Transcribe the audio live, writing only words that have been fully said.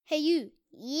Hey you,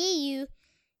 you,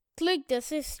 click the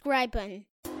subscribe button.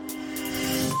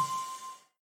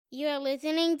 You are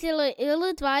listening to the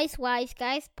Ill-Advised Wise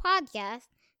Guys podcast,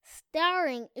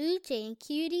 starring Uche and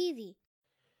Cute Easy.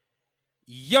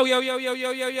 Yo. We are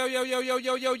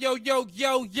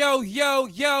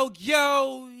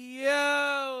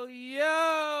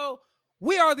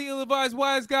the Ill-Advised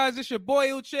Wise Guys. It's your boy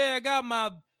Uche. I got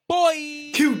my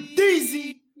boy Cute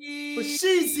Easy, but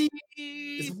Sheezy.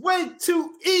 It's way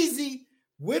too easy.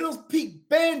 Whittles Peak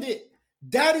Bandit,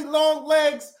 Daddy Long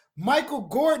Legs, Michael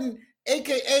Gordon,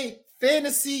 aka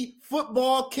Fantasy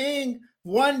Football King.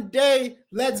 One day,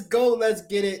 let's go, let's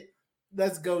get it.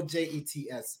 Let's go, JETS.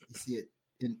 You see it?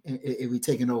 And we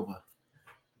taking over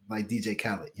like DJ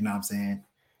Khaled. You know what I'm saying?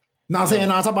 I'm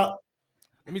talking about.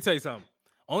 Let me tell you something.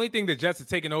 Only thing the Jets are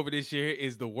taking over this year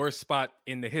is the worst spot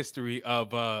in the history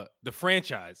of the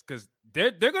franchise, because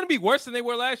they're going to be worse than they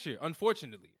were last year,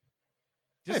 unfortunately.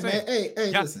 Just hey, saying.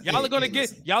 man, listen. Y'all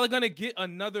are gonna get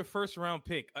another first round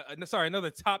pick. Another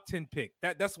top 10 pick.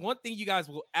 That's one thing you guys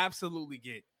will absolutely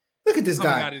get. Look at this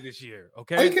guy out of this year.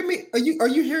 Okay, are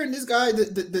you hearing this guy?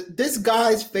 This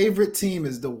guy's favorite team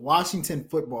is the Washington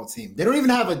football team. They don't even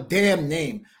have a damn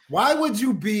name. Why would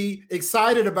you be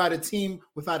excited about a team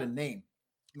without a name?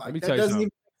 Let me that tell you doesn't something.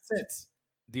 even make sense.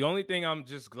 The only thing I'm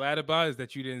just glad about is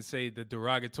that you didn't say the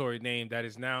derogatory name that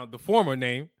is now the former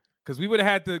name, because we would have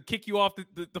had to kick you off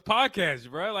the podcast,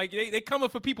 bro. Like they coming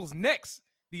for people's necks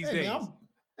these days. Man,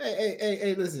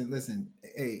 hey, listen.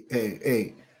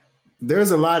 Hey.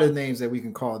 There's a lot of names that we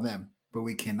can call them, but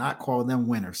we cannot call them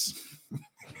winners.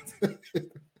 And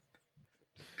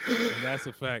that's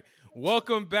a fact.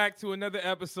 Welcome back to another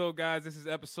episode, guys. This is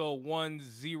episode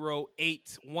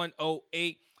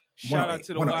 108. Shout out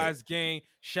to the Wise Gang.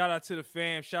 Shout out to the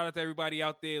fam. Shout out to everybody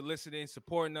out there listening,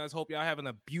 supporting us. Hope y'all having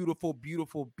a beautiful,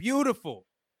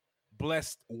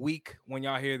 blessed week when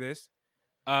y'all hear this.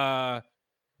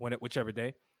 Whichever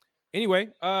day. Anyway,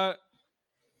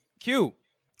 Q.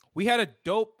 We had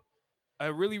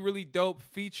a really dope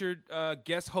featured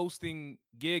guest hosting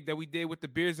gig that we did with the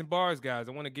Beers and Bars guys.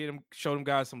 I want to show them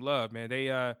guys some love, man. They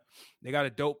got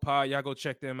a dope pod. Y'all go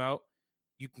check them out.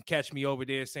 You can catch me over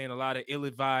there saying a lot of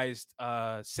ill-advised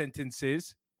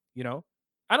sentences. You know,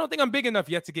 I don't think I'm big enough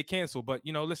yet to get canceled, but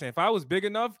listen, if I was big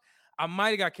enough, I might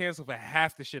have got canceled for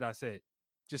half the shit I said.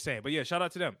 Just saying. But yeah, shout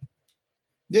out to them.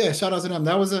 Yeah, shout out to them.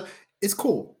 It's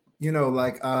cool.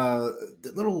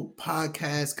 The little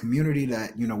podcast community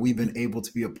that, we've been able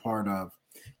to be a part of.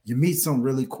 You meet some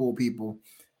really cool people.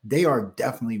 They are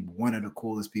definitely one of the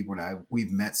coolest people that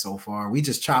we've met so far. We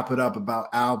just chop it up about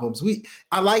albums.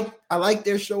 I like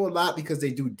their show a lot because they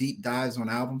do deep dives on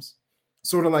albums,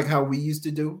 sort of like how we used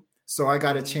to do. So I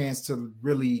got a chance to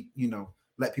really,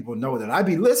 let people know that I'd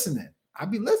be listening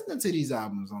to these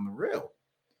albums on the real.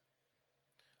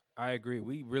 I agree.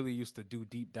 We really used to do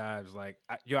deep dives. I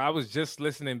was just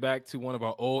listening back to one of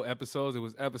our old episodes. It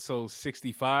was episode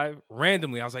 65.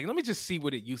 Randomly, I was like, let me just see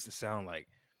what it used to sound like.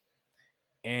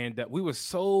 And we were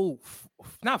so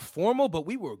not formal, but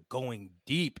we were going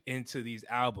deep into these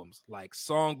albums, like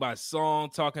song by song,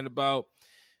 talking about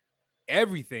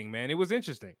everything, man. It was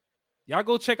interesting. Y'all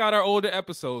go check out our older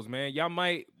episodes, man. Y'all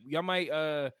might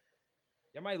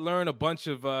learn a bunch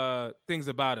of things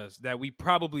about us that we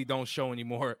probably don't show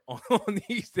anymore on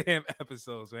these damn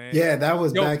episodes, man. Yeah, that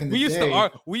was back in the day.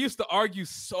 We used to argue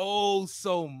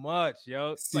so much,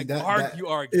 yo. Argue.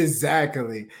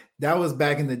 Exactly. That was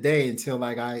back in the day until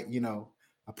I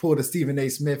pulled a Stephen A.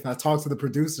 Smith. I talked to the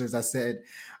producers. I said,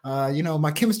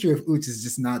 my chemistry with Uch is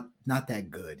just not that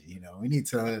good. We need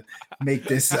to make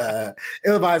this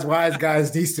Ill-Advised Wise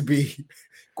Guys needs to be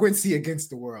Quincy against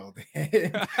the world. we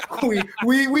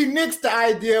nixed the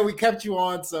idea. We kept you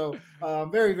on, so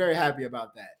I'm very, very happy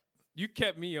about that. You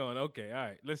kept me on. Okay, all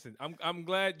right. Listen, I'm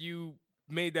glad you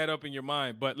made that up in your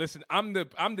mind. But listen, I'm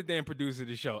the damn producer of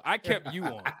the show. I kept you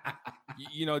on.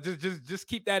 Just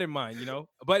keep that in mind.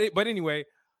 But anyway,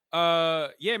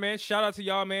 yeah, man. Shout out to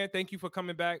y'all, man. Thank you for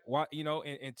coming back.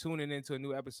 And tuning into a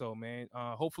new episode, man.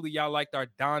 Hopefully y'all liked our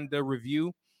Donda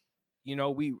review.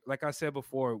 We, like I said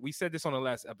before, we said this on the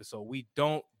last episode. We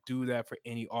don't do that for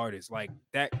any artist. Like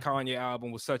that Kanye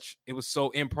album was it was so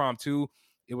impromptu.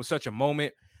 It was such a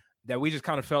moment that we just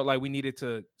kind of felt like we needed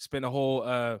to spend a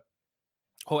whole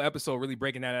episode really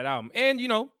breaking down that album. And,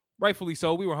 rightfully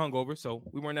so. We were hungover, so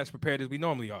we weren't as prepared as we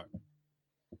normally are.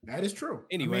 That is true.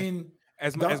 Anyway,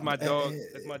 as my dog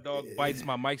bites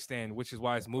my mic stand, which is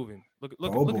why it's moving. Look at the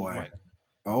mic.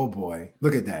 Oh boy.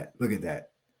 Look at that.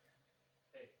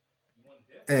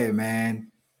 Hey,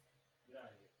 man.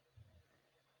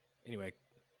 Anyway,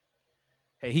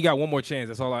 hey, he got one more chance.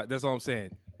 That's all I'm saying.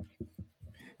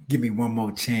 Give me one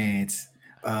more chance.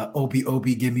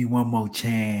 Obi, give me one more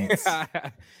chance.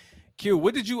 Q,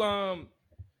 what did you I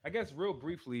guess real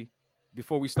briefly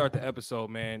before we start the episode,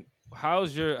 man,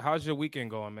 how's your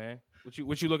weekend going, man?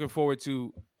 What you looking forward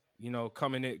to,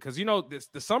 coming in? Because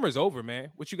the summer's over,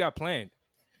 man. What you got planned?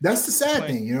 That's the sad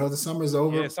thing, the summer's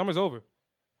over. Yeah, summer's over.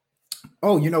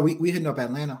 Oh, we hitting up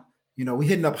Atlanta. We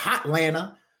hitting up Hot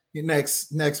Atlanta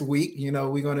next week.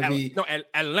 We're gonna be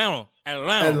Atlanta.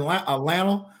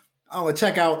 I want to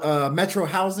check out Metro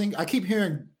Housing. I keep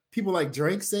hearing people like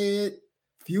Drake say it,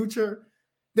 Future.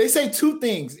 They say two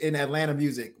things in Atlanta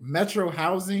music: Metro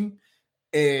Housing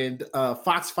and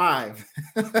Fox 5.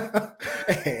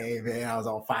 Hey man, I was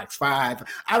on Fox 5.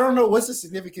 I don't know what's the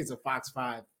significance of Fox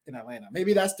 5 in Atlanta.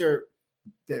 Maybe that's their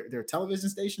television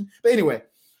station. But anyway,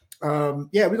 we're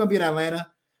gonna be in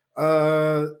Atlanta.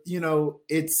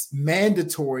 It's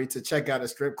mandatory to check out a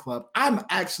strip club. I'm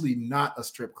actually not a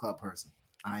strip club person.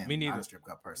 I am not a strip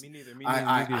club person. Me neither.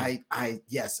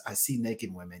 Yes, I see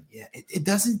naked women. Yeah, it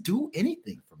doesn't do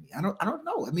anything for me. I don't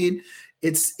know. I mean,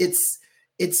 it's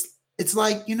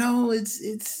like,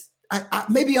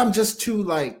 maybe I'm just too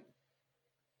like,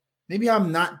 maybe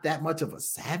I'm not that much of a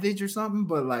savage or something,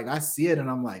 but like I see it and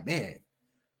I'm like, man,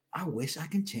 I wish I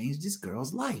can change this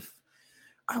girl's life.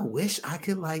 I wish I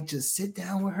could like just sit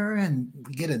down with her and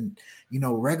get a,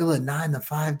 regular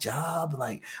 9-to-5 job.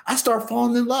 Like I start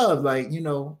falling in love. Like,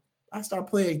 I start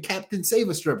playing Captain Save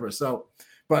a Stripper. So,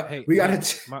 but hey, we got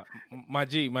to my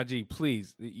G,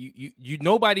 please. You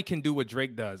nobody can do what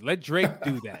Drake does. Let Drake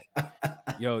do that.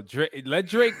 Yo, Drake, let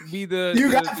Drake be the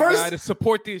guy to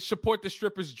support the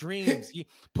stripper's dreams. He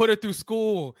put her through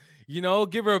school. Give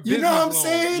her a business. You know what I'm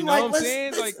saying? You know what I'm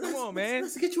saying? Like, come on, man.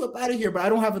 Let's get you up out of here, but I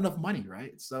don't have enough money,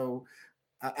 right? So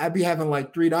I'd be having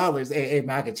like $3. Hey,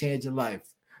 man, I could change your life.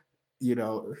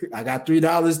 I got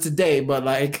 $3 today, but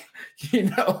like,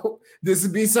 this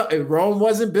would be something. Rome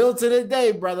wasn't built in a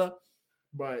day, brother.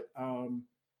 But we're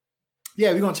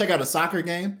gonna check out a soccer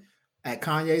game at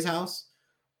Kanye's house.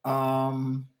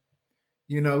 We're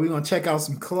gonna check out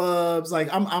some clubs. Like,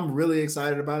 I'm really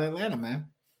excited about Atlanta, man.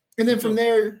 And then from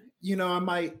there, I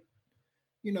might,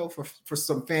 for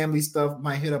some family stuff,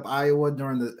 might hit up Iowa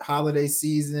during the holiday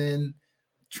season,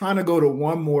 trying to go to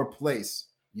one more place,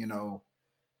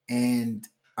 and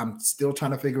I'm still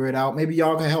trying to figure it out. Maybe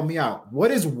y'all can help me out.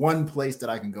 What is one place that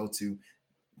I can go to?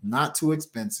 Not too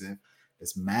expensive.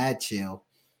 It's mad chill.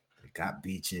 It got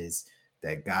beaches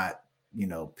that got,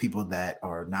 people that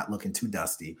are not looking too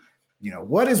dusty.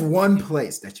 What is one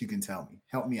place that you can tell me?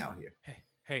 Help me out here.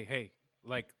 Hey.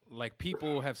 Like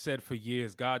people have said for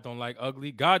years, God don't like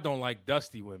ugly. God don't like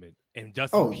dusty women and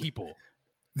dusty people.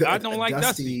 God don't like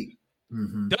dusty.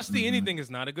 Dusty anything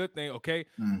is not a good thing. Okay,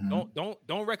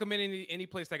 don't recommend any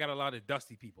place that got a lot of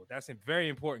dusty people. That's very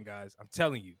important, guys. I'm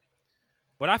telling you.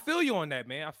 But I feel you on that,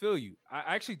 man. I feel you.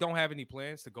 I actually don't have any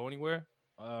plans to go anywhere.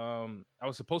 I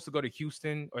was supposed to go to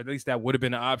Houston, or at least that would have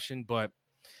been an option, but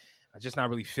I'm just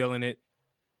not really feeling it.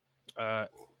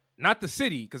 Not the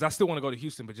city, because I still want to go to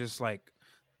Houston, but just like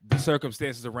the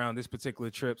circumstances around this particular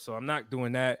trip. So I'm not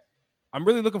doing that. I'm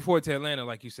really looking forward to Atlanta,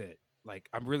 like you said. Like,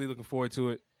 I'm really looking forward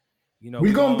to it.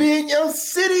 We're gonna be in your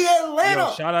city,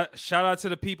 Atlanta. Shout out to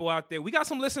the people out there. We got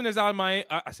some listeners out of Miami.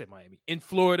 I said Miami, in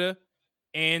Florida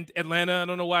and Atlanta. I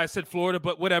don't know why I said Florida,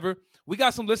 but whatever. We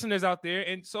got some listeners out there.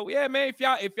 And so, yeah, man, if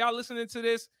y'all listening to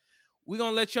this, we're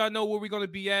gonna let y'all know where we're gonna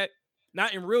be at.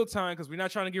 Not in real time, because we're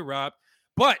not trying to get robbed,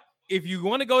 but if you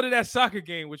want to go to that soccer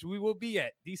game, which we will be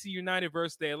at, DC United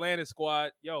versus the Atlanta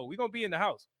squad, yo, we're going to be in the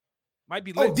house. Might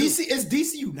be lit. Is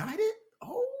DC United?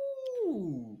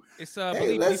 Oh. It's I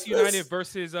believe DC United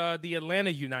versus the Atlanta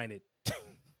United.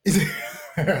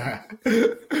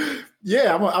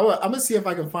 Yeah, I'm gonna see if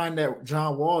I can find that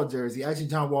John Wall jersey. Actually,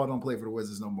 John Wall don't play for the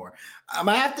Wizards no more. I'm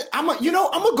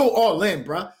gonna go all in,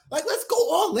 bro. Like, let's go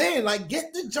all in. Like,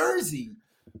 get the jersey.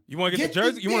 You want to get the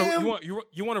jersey? You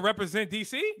want to represent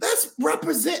DC? Let's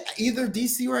represent either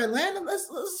DC or Atlanta.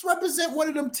 Let's represent one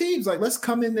of them teams. Like, let's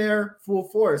come in there full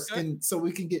force, and so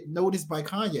we can get noticed by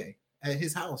Kanye at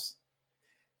his house.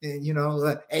 And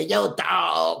like, hey, yo,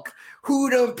 dog,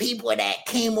 who them people that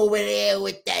came over there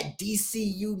with that DC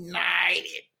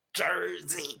United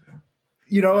jersey?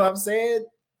 You know what I'm saying?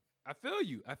 I feel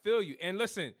you. And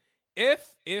listen, if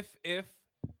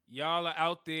y'all are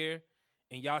out there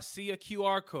and y'all see a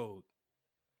QR code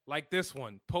like this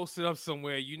one posted up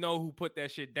somewhere, you know who put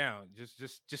that shit down.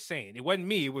 Just saying. It wasn't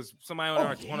me. It was somebody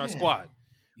on our squad.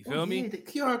 You feel me? The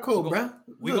QR code, bro.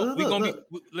 We gonna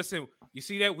be listen. You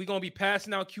see that? We're gonna be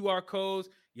passing out QR codes.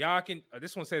 Y'all can.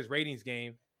 This one says ratings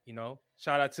game.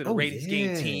 Shout out to the ratings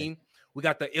game team. We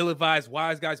got the Ill Advised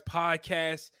Wise Guys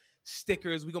podcast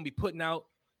stickers we're gonna be putting out.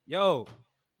 Yo,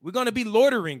 we're gonna be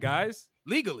loitering, guys,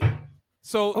 legally.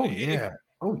 So if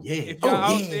y'all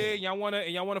out there, y'all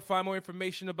wanna find more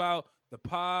information about the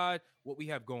pod, what we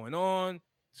have going on,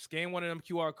 scan one of them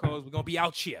QR codes. We're gonna be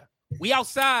out here. We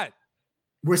outside.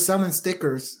 We're selling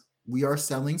stickers. We are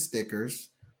selling stickers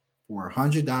for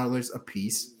 $100 a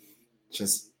piece.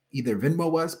 Just either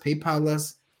Venmo us, PayPal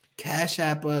us, Cash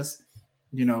App us.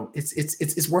 You know,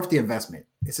 it's worth the investment.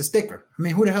 It's a sticker. I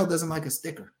mean, who the hell doesn't like a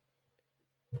sticker?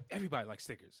 Everybody likes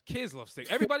stickers. Kids love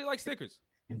stickers. Everybody likes stickers.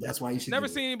 And that's why you should never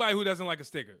seen anybody who doesn't like a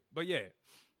sticker. But yeah.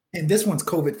 And this one's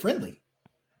COVID friendly.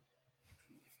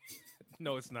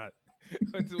 No, it's not.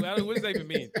 What does that even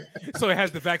mean? So it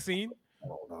has the vaccine? I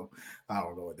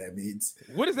don't know what that means.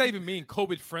 What does that even mean?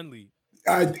 COVID friendly?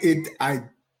 I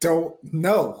don't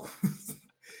know.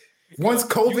 Once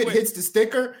COVID hits the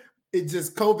sticker, it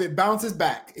just COVID bounces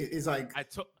back. It's like I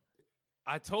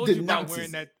told you about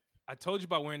wearing that. I told you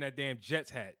about wearing that damn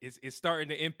Jets hat. It's starting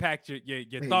to impact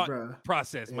your thought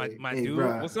process, my dude.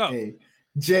 Bruh. What's up? Hey,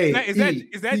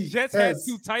 is that Jets hat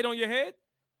too tight on your head?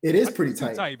 It is pretty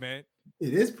tight. Tight, man.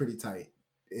 It is pretty tight.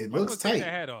 It looks tight. Take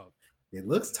that hat off. It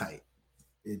looks tight.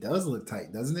 It does look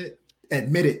tight, doesn't it?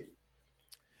 Admit it.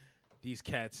 These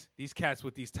cats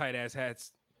with these tight ass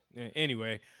hats.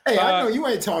 Anyway, hey, I know you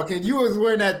ain't talking. You was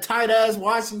wearing that tight ass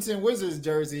Washington Wizards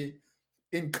jersey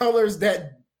in colors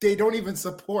that they don't even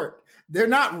support. They're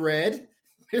not red.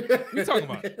 What are you talking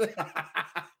about?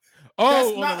 Oh,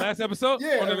 on the last episode?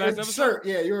 Yeah, on the last episode. Shirt.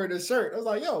 Yeah, you were in a shirt. I was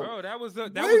like, yo, bro, that was a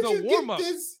warm up.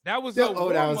 That was a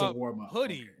warm up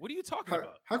hoodie. Okay. What are you talking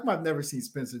about? How come I've never seen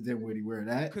Spencer Dinwiddie wear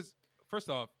that? Because first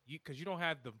off, because you don't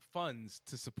have the funds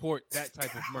to support that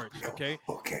type of merch. Okay.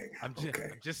 Okay. I'm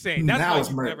just saying that's why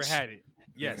you've never had it.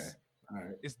 Yes. Okay. All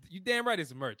right. You damn right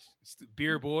it's merch. It's the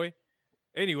Beer Boy.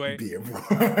 Anyway. Beer Boy.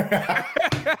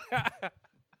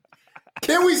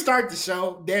 Can we start the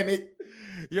show? Damn it.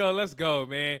 Yo, let's go,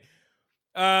 man.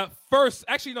 First,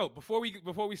 actually, no, before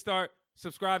we start,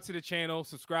 subscribe to the channel,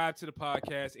 subscribe to the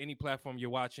podcast, any platform you're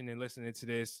watching and listening to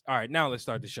this. All right, now let's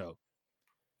start the show.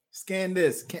 Scan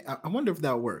this. I wonder if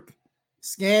that'll work.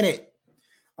 Scan it.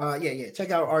 Yeah. Check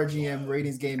out RGM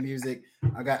Ratings Game Music.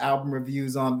 I got album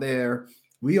reviews on there.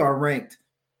 We are ranked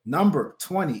number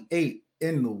 28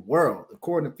 in the world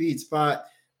according to FeedSpot.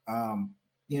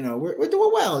 You know, we're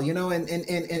doing well, you know,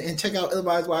 and check out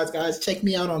Ill-Advised Wise Guys. Check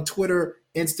me out on Twitter,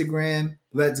 Instagram.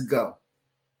 Let's go.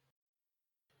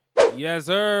 Yes,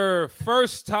 sir.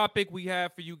 First topic we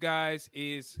have for you guys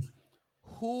is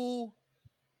who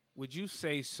would you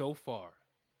say so far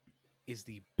is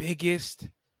the biggest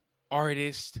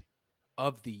artist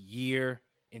of the year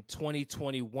in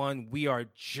 2021? We are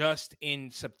just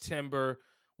in September.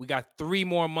 We got 3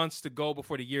 more months to go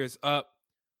before the year is up.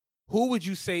 Who would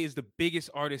you say is the biggest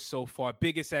artist so far?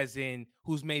 Biggest as in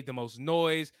who's made the most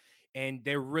noise and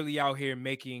they're really out here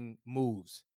making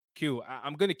moves. Q,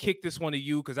 I'm going to kick this one to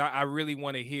you because I really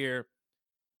want to hear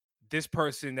this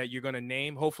person that you're going to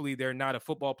name. Hopefully they're not a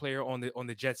football player on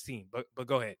the Jets team, but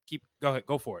go ahead.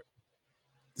 Go for it.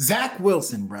 Zach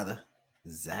Wilson, brother.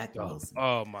 Zach Wilson.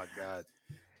 Oh my God.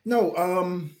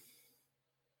 No,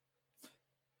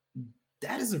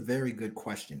 that is a very good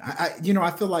question.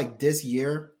 I feel like this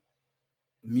year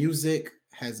music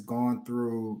has gone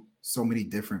through so many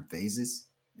different phases.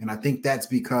 And I think that's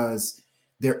because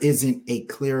there isn't a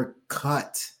clear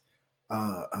cut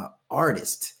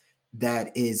artist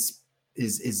that is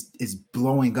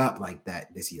blowing up like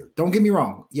that this year. Don't get me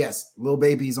wrong. Yes, Lil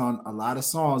Baby's on a lot of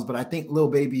songs, but I think Lil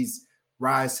Baby's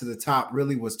rise to the top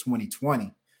really was 2020.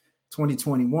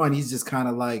 2021, he's just kind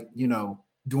of like, you know,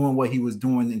 doing what he was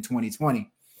doing in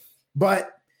 2020.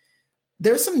 But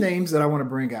there's some names that I want to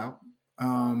bring out.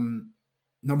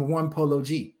 Number one, Polo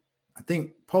G. I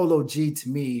think Polo G to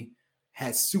me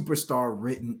has superstar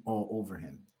written all over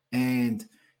him. And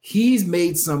he's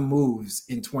made some moves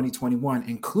in 2021,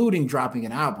 including dropping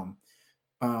an album,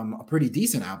 a pretty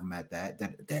decent album at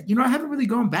that, you know, I haven't really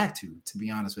gone back to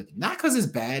be honest with you. Not because it's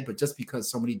bad, but just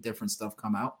because so many different stuff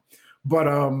come out.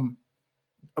 But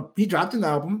he dropped an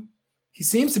album. He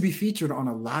seems to be featured on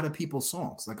a lot of people's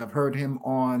songs. Like I've heard him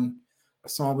on a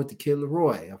song with the Kid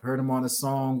Laroi. I've heard him on a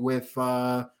song with,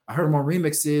 I heard him on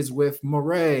remixes with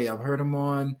Murray. I've heard him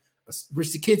on a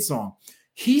Rich the Kid song.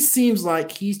 He seems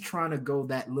like he's trying to go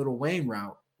that Lil Wayne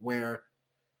route where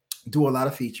do a lot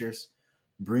of features,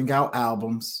 bring out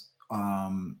albums,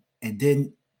 and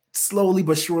then slowly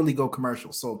but surely go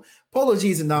commercial. So Polo G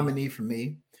is a nominee for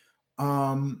me.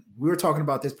 We were talking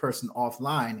about this person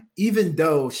offline, even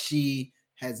though she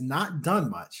has not done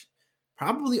much,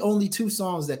 probably only 2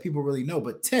 songs that people really know,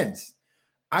 but Tems,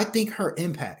 I think her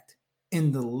impact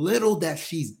in the little that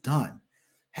she's done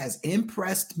has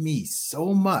impressed me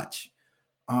so much.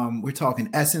 We're talking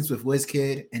Essence with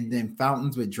Wizkid and then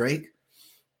Fountains with Drake.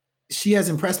 She has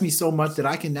impressed me so much that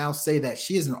I can now say that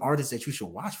she is an artist that you should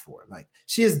watch for. Like,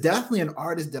 she is definitely an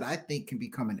artist that I think can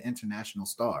become an international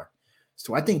star.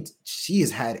 So I think she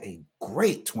has had a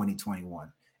great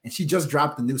 2021. And she just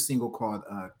dropped a new single called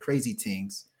Crazy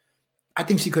Things. I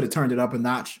think she could have turned it up a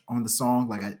notch on the song.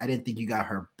 Like, I didn't think you got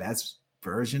her best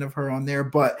version of her on there,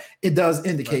 but it does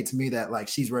indicate to me that like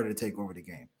she's ready to take over the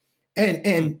game.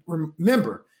 And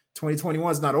remember,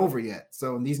 2021 is not over yet.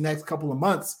 So in these next couple of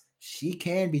months, she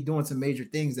can be doing some major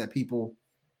things that people,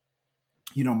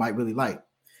 you know, might really like.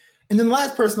 And then the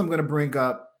last person I'm going to bring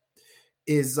up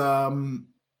is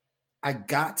I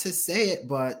got to say it,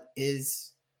 but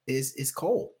is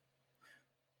Cole.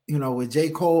 You know, with J.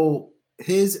 Cole,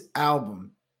 his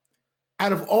album,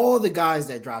 out of all the guys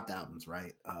that dropped albums,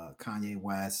 right? Kanye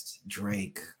West,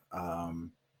 Drake,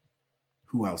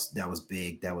 who else that was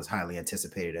big, that was highly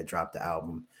anticipated, that dropped the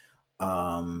album?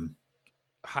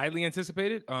 Highly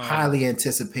anticipated? Highly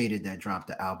anticipated that dropped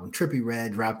the album. Trippie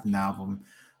Redd dropped an album.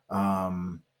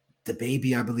 The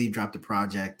Baby, I believe, dropped a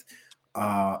project.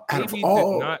 Out of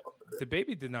all, the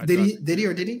Baby did not. Did he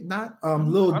or did he not?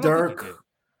 Lil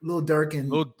Durk and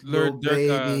Lil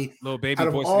Baby. Lil Baby. Out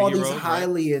of all these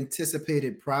highly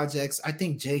anticipated projects, I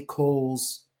think J.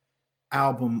 Cole's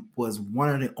album was one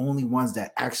of the only ones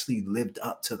that actually lived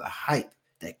up to the hype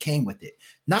that came with it.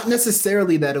 Not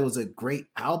necessarily that it was a great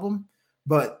album,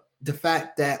 but the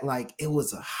fact that like it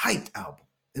was a hyped album.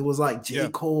 It was like J.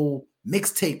 Cole,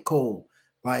 mixtape Cole.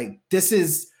 Like this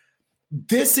is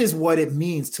what it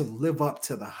means to live up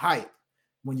to the hype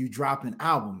when you drop an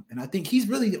album. And I think he's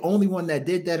really the only one that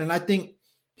did that. And I think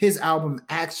his album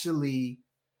actually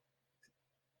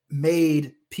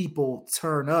made people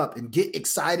turn up and get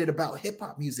excited about hip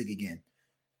hop music again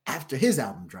after his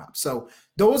album dropped. So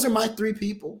those are my three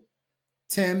people,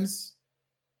 Tems,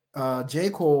 J.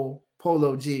 Cole,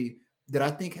 Polo G, that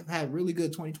I think have had really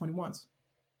good 2021s.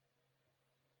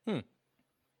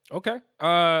 Okay.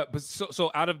 But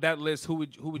so out of that list, who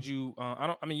would you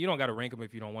I mean you don't got to rank them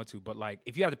if you don't want to, but like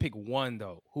if you had to pick one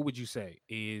though, who would you say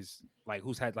is like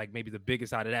who's had like maybe the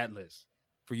biggest out of that list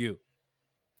for you?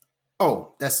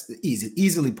 Oh, that's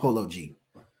easily Polo G.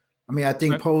 I mean, I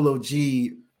think Polo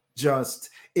G just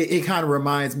it kind of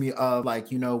reminds me of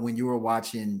like, you know, when you were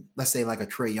watching, let's say like a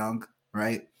Trae Young,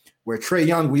 right? Where Trae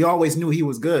Young, we always knew he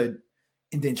was good,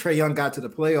 and then Trae Young got to the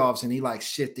playoffs and he like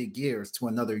shifted gears to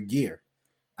another gear.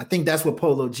 I think that's what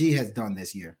Polo G has done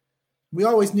this year. We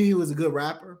always knew he was a good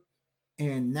rapper,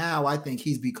 and now I think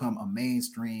he's become a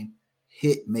mainstream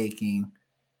hit-making,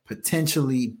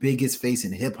 potentially biggest face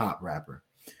in hip-hop rapper.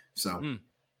 So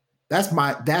that's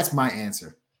my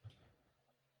answer.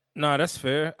 No, that's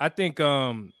fair. I think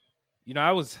you know,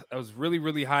 I was really,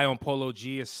 really high on Polo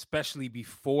G, especially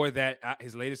before that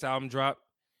his latest album dropped,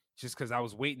 just because I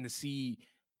was waiting to see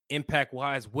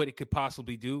impact-wise what it could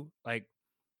possibly do. Like,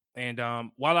 and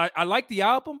while I like the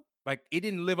album, like it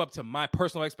didn't live up to my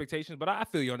personal expectations, but I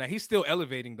feel you on that. He's still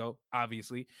elevating though,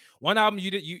 obviously. One album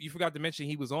you forgot to mention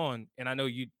he was on, and I know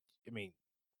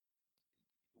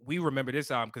we remember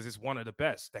this album because it's one of the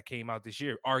best that came out this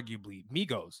year, arguably.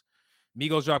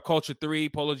 Migos dropped Culture 3.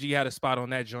 Polo G had a spot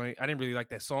on that joint. I didn't really like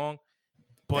that song,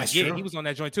 but that's true. He was on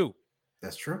that joint too.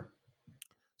 That's true.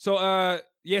 So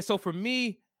so for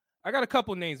me, I got a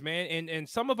couple names, man, and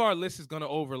some of our list is gonna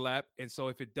overlap, and so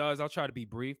if it does, I'll try to be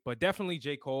brief. But definitely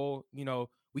J. Cole. You know,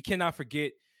 we can't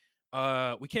forget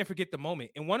the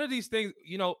moment. And one of these things,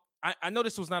 you know, I know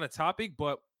this was not a topic,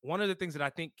 but one of the things that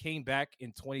I think came back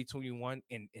in 2021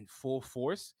 in full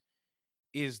force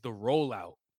is the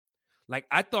rollout. Like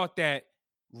I thought that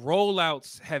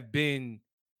rollouts have been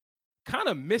kind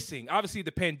of missing. Obviously,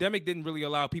 the pandemic didn't really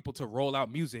allow people to roll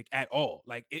out music at all.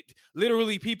 Like it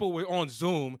literally, people were on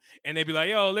Zoom and they'd be like,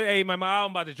 "Yo, hey, my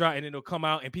album about to drop," and then it'll come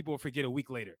out and people will forget a week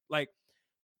later. Like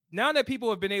now that people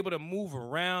have been able to move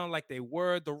around like they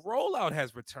were, the rollout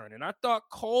has returned. And I thought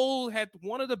Cole had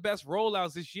one of the best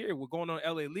rollouts this year. We're going on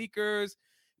LA Lakers,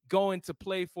 going to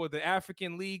play for the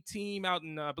African League team out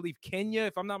in, I believe, Kenya,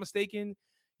 if I'm not mistaken.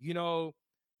 You know,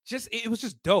 it was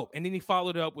just dope. And then he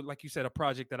followed it up with, like you said, a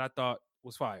project that I thought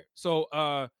was fire.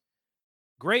 So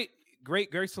great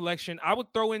selection. I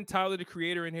would throw in Tyler, the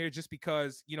Creator, in here just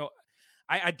because, you know,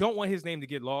 I don't want his name to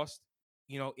get lost,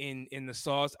 you know, in the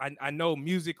sauce. I know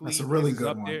musically that's a really good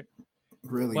up one. There,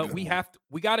 really but good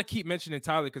we got to keep mentioning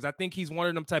Tyler because I think he's one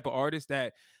of them type of artists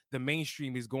that the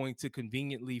mainstream is going to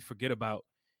conveniently forget about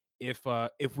if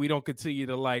we don't continue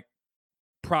to like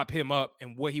prop him up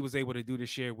and what he was able to do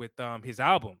this year with his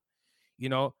album. You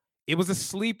know, it was a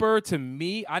sleeper to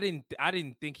me. I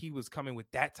didn't think he was coming with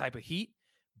that type of heat,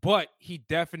 but he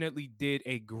definitely did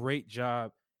a great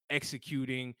job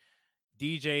executing.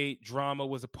 DJ Drama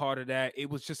was a part of that. It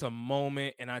was just a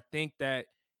moment, and I think that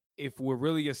if we're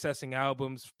really assessing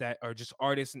albums that are just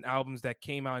artists and albums that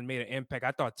came out and made an impact,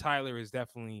 I thought Tyler is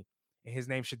definitely, and his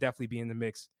name should definitely be in the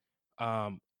mix,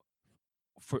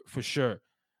 for sure.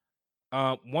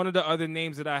 One of the other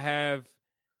names that I have,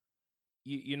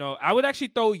 you know, I would actually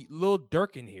throw Lil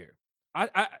Durk in here.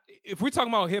 I if we're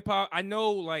talking about hip hop, I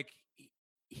know like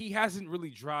he hasn't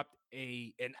really dropped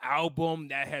an album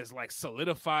that has like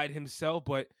solidified himself,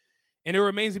 and it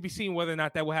remains to be seen whether or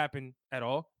not that will happen at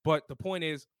all. But the point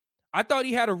is, I thought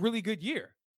he had a really good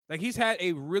year. Like he's had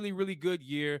a really, really good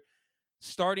year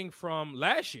starting from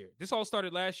last year. This all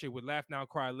started last year with Laugh Now,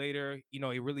 Cry Later. You know,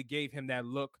 it really gave him that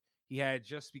look. He had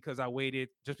Just Because Y'all Waited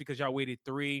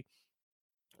 3.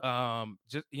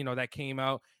 Just, you know, that came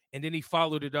out. And then he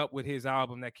followed it up with his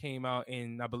album that came out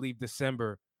in, I believe,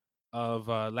 December of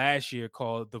last year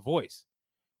called The Voice,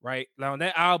 right? Now,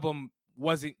 that album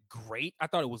wasn't great. I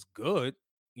thought it was good.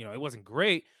 You know, it wasn't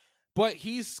great, but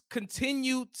he's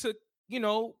continued to, you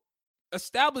know,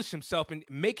 establish himself and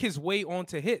make his way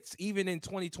onto hits, even in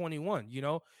 2021, you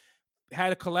know,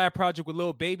 had a collab project with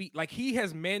Lil Baby. Like he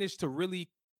has managed to really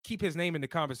keep his name in the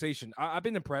conversation. I've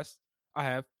been impressed. I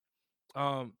have.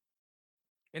 And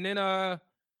then,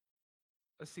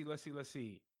 let's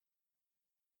see.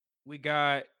 We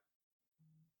got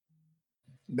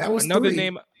that was another 3.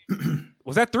 name.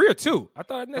 Was that 3 or 2? I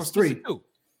thought that was 3. 2.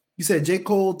 You said J.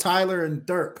 Cole, Tyler, and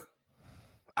Durk.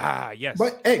 Yes.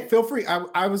 But hey, feel free.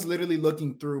 I was literally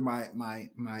looking through my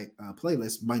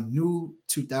playlist, my new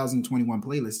 2021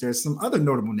 playlist. There's some other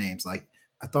notable names. Like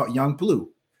I thought Young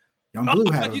Blue. Young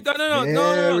Blue had a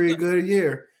very good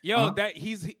year. Yo, that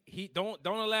he don't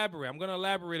elaborate. I'm gonna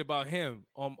elaborate about him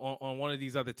on one of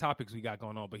these other topics we got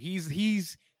going on. But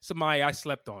he's somebody I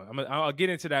slept on. I'll get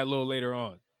into that a little later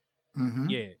on. Mm-hmm.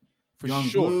 Yeah, for Young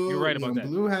sure. Blue, You're right about that.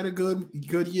 Blue had a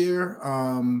good year.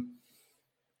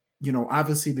 You know,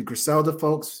 obviously the Griselda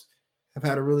folks have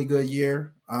had a really good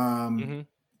year.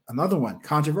 Another one,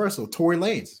 controversial, Tory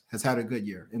Lanez has had a good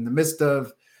year. In the midst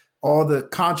of all the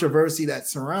controversy that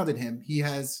surrounded him, he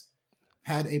has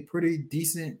had a pretty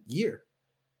decent year.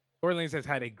 Tory Lanez has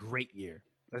had a great year.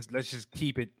 Let's just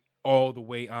keep it all the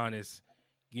way honest.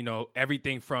 You know,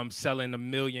 everything from selling 1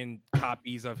 million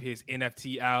copies of his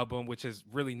NFT album, which has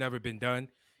really never been done,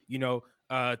 you know,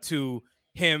 to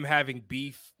him having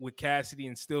beef with Cassidy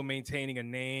and still maintaining a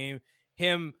name,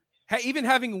 him even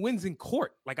having wins in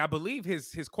court. Like I believe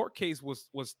his court case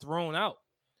was thrown out,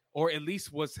 or at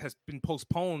least has been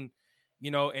postponed,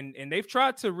 you know, and they've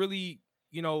tried to really,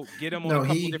 you know, get him on a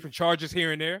couple different charges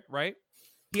here and there, right?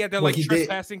 He had that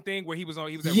trespassing thing where he was at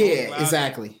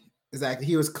exactly.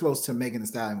 He was close to Megan Thee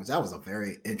Stallion, which that was a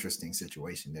very interesting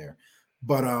situation there.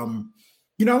 But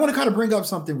you know, I want to kind of bring up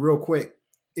something real quick.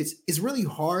 It's really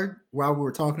hard while we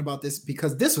were talking about this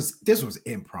because this was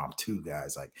impromptu,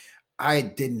 guys. Like I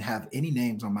didn't have any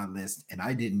names on my list and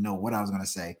I didn't know what I was going to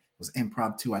say. It was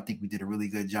impromptu. I think we did a really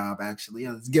good job, actually.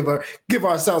 Let's give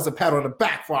ourselves a pat on the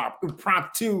back for our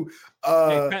impromptu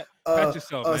pat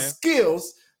yourself, man.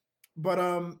 Skills. But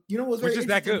you know what's we're just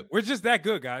that good. We're just that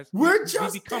good, guys.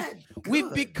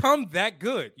 We've become that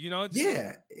good. You know.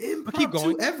 Impromptu keep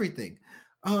going. Everything.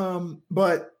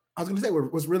 But I was going to say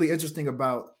what's really interesting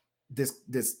about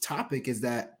this topic is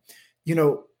that, you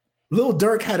know, Lil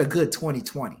Durk had a good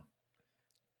 2020.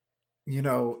 You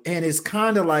know, and it's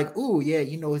kind of like, ooh, yeah,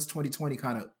 you know, his 2020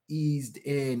 kind of oozed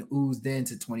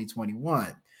into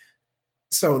 2021.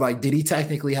 So, like, did he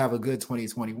technically have a good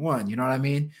 2021? You know what I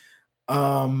mean?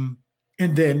 And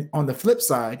then on the flip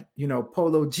side, you know,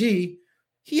 Polo G,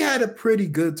 he had a pretty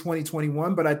good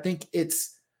 2021, but I think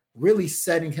it's really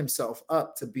setting himself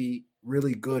up to be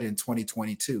really good in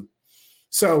 2022.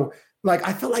 So, like,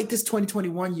 I feel like this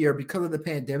 2021 year, because of the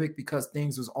pandemic, because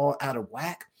things was all out of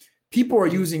whack, people are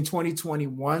using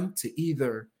 2021 to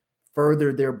either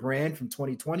further their brand from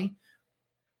 2020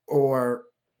 or,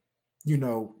 you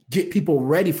know, get people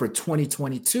ready for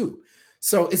 2022.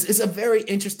 So it's a very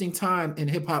interesting time in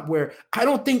hip hop where I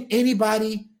don't think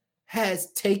anybody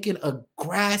has taken a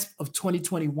grasp of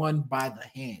 2021 by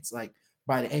the hands, like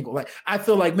by the angle. Like I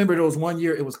feel like, remember there was one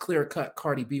year it was clear cut.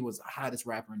 Cardi B was the hottest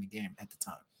rapper in the game at the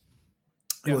time.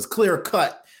 It was clear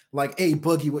cut. Like A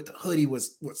Boogie with the hoodie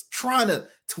was trying to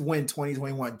win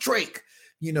 2021. Drake,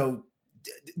 you know,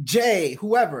 Jay,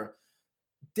 whoever.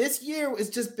 This year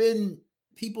it's just been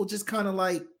people just kind of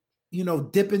like, you know,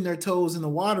 dipping their toes in the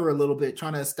water a little bit,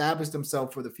 trying to establish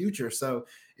themselves for the future. So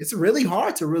it's really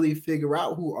hard to really figure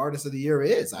out who Artist of the Year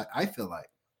is, I feel like.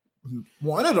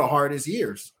 one of the hardest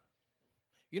years.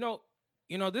 You know,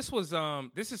 this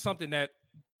is something that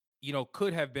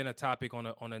could have been a topic on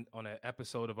an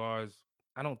episode of ours.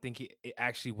 I don't think it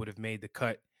actually would have made the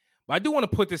cut, but I do want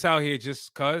to put this out here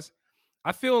just because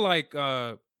I feel like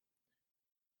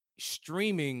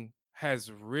streaming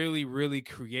has really, really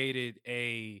created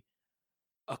a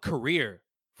career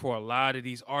for a lot of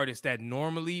these artists that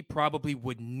normally probably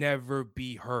would never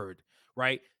be heard,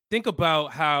 right? Think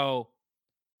about how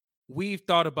we've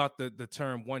thought about the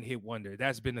term one hit wonder.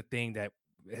 That's been a thing that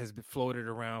has been floated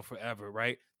around forever,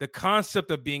 right? The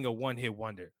concept of being a one hit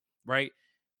wonder, right?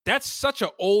 That's such an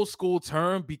old school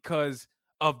term because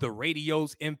of the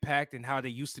radio's impact and how they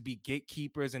used to be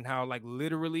gatekeepers and how like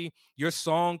literally your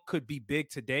song could be big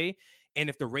today. And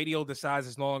if the radio decides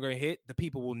it's no longer a hit, the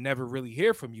people will never really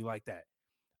hear from you like that.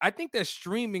 I think that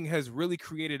streaming has really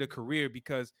created a career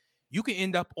because you can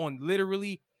end up on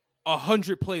literally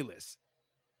 100 playlists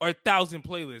or 1,000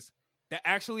 playlists that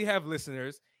actually have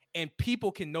listeners and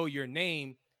people can know your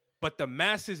name, but the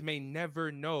masses may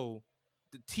never know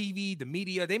the TV, the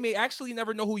media. They may actually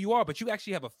never know who you are, but you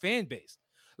actually have a fan base.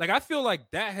 Like, I feel like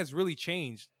that has really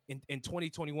changed in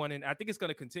 2021. And I think it's going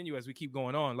to continue as we keep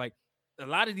going on. Like, a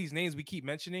lot of these names we keep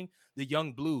mentioning, the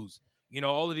Young Blues,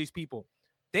 all of these people,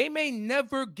 they may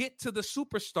never get to the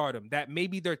superstardom that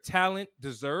maybe their talent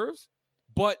deserves,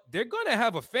 but they're going to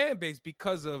have a fan base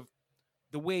because of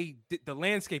the way the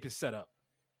landscape is set up.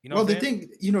 Well, the thing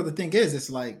is, it's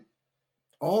like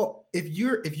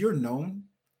if you're known,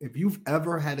 if you've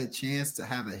ever had a chance to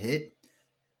have a hit,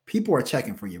 people are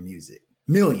checking for your music.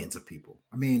 Millions of people.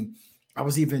 I mean, I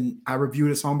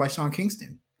reviewed a song by Sean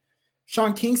Kingston.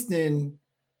 Sean Kingston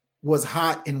was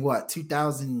hot in what,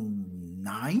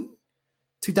 2009,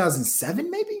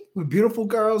 2007, maybe, with Beautiful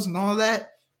Girls and all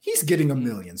that. He's getting 1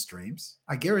 million streams.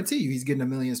 I guarantee you he's getting 1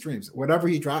 million streams. Whatever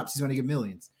he drops, he's going to get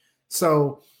millions.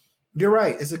 So you're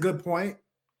right. It's a good point.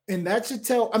 And that should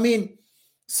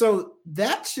so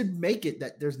that should make it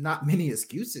that there's not many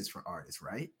excuses for artists,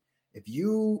 right? If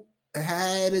you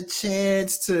had a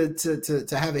chance to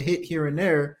have a hit here and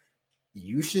there,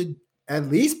 you should at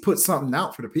least put something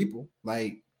out for the people.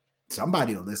 Like,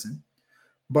 somebody will listen.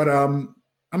 But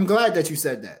I'm glad that you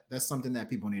said that. That's something that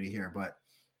people need to hear. But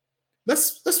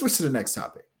let's switch to the next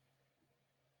topic.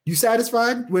 You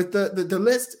satisfied with the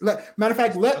list? Matter of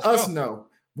fact, let us know.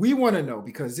 We want to know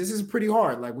because this is pretty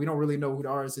hard. Like, we don't really know who the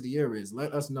artist of the year is.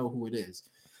 Let us know who it is.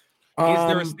 Is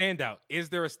there a standout? Is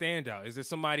there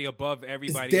somebody above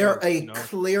everybody? Is there a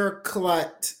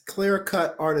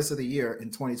clear-cut artist of the year in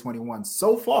 2021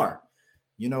 so far?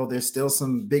 There's still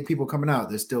some big people coming out.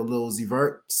 There's still Lil Uzi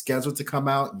Vert scheduled to come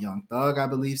out. Young Thug, I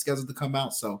believe, scheduled to come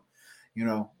out. So,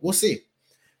 we'll see.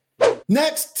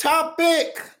 Next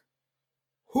topic.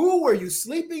 Who were you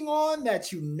sleeping on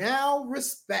that you now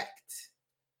respect?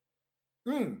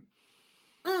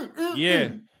 Yeah.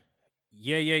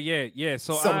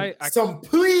 So some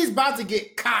please about to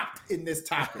get copped in this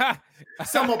topic.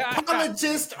 Some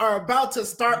apologists are about to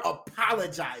start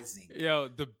apologizing. Yo,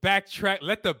 let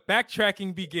the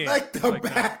backtracking begin.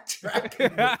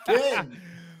 Backtracking begin.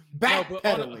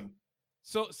 Backpedaling.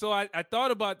 So I thought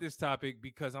about this topic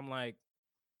because I'm like,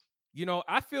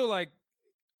 I feel like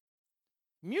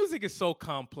music is so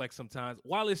complex sometimes.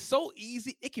 While it's so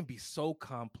easy, it can be so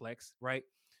complex, right?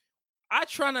 I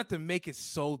try not to make it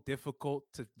so difficult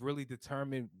to really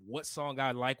determine what song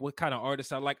I like, what kind of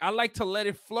artist I like. I like to let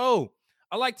it flow.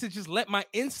 I like to just let my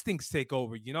instincts take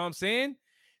over. You know what I'm saying?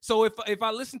 So if I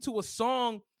listen to a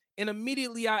song and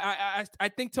immediately I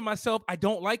think to myself, I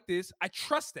don't like this, I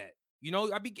trust that.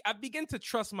 I begin to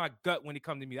trust my gut when it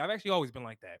comes to me. I've actually always been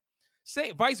like that.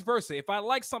 Say vice versa. If I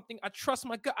like something, I trust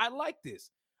my gut. I like this.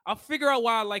 I'll figure out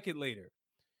why I like it later.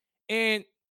 And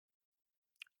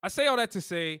I say all that to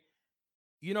say,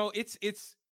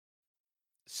 it's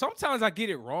sometimes I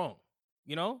get it wrong.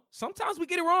 Sometimes we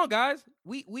get it wrong, guys.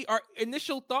 We our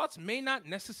initial thoughts may not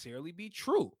necessarily be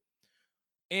true.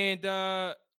 And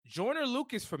Joyner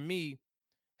Lucas for me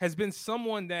has been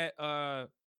someone that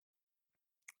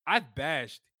I've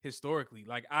bashed historically.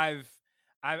 Like I've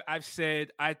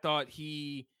said I thought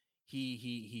he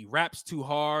raps too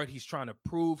hard. He's trying to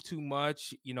prove too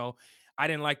much. I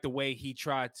didn't like the way he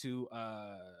tried to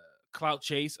clout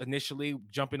chase initially,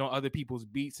 jumping on other people's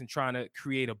beats and trying to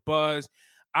create a buzz.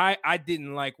 I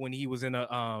didn't like when he was in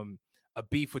a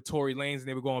beef with Tory Lanez and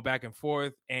they were going back and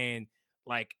forth, and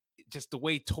like just the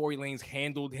way Tory Lanez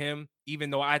handled him, even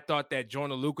though I thought that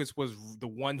Joyner Lucas was the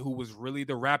one who was really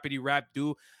the rapidy rap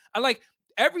dude. I like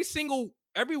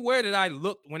everywhere that I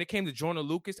looked when it came to Joyner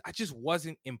Lucas, I just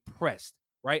wasn't impressed.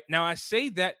 Right now, I say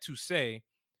that to say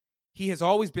he has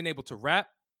always been able to rap.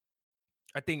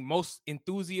 I think most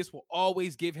enthusiasts will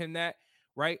always give him that,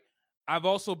 right? I've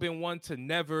also been one to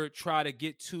never try to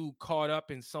get too caught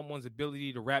up in someone's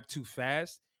ability to rap too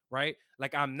fast, right?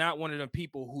 Like I'm not one of them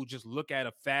people who just look at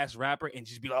a fast rapper and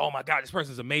just be like, oh my God, this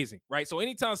person's amazing, right? So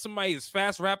anytime somebody is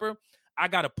fast rapper, I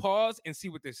got to pause and see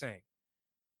what they're saying,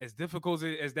 as difficult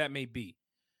as that may be.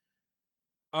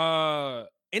 And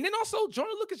then also Joyner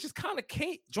Lucas just kind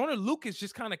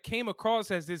of came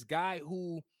across as this guy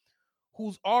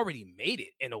who's already made it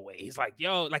in a way. He's like,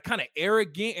 yo, like kind of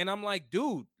arrogant. And I'm like,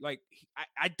 dude, like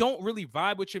I don't really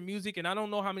vibe with your music. And I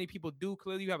don't know how many people do.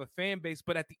 Clearly you have a fan base.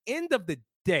 But at the end of the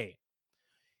day,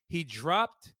 he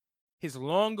dropped his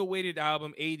long-awaited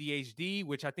album, ADHD,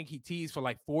 which I think he teased for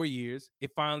like 4 years.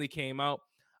 It finally came out.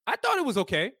 I thought it was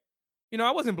okay. You know,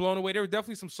 I wasn't blown away. There were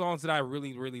definitely some songs that I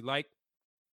really, really liked.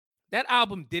 That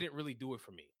album didn't really do it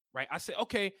for me, right? I said,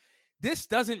 okay, this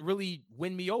doesn't really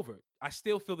win me over. I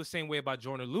still feel the same way about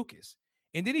Joyner Lucas.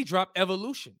 And then he dropped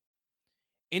Evolution.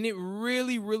 And it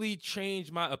really, really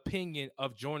changed my opinion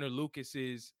of Joyner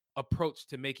Lucas's approach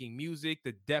to making music,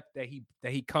 the depth that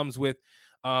he comes with,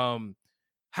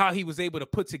 how he was able to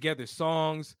put together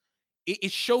songs.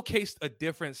 It showcased a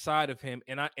different side of him.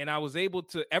 And I was able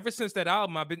to, ever since that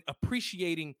album, I've been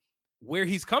appreciating where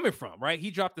he's coming from, right? He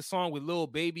dropped the song with Lil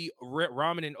Baby,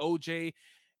 Ramen and OJ.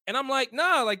 And I'm like,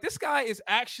 nah, like this guy is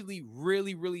actually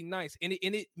really, really nice. And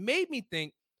it made me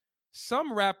think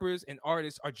some rappers and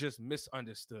artists are just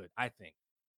misunderstood, I think.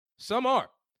 Some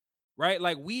are, right?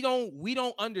 Like we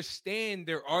don't understand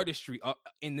their artistry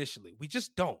initially. We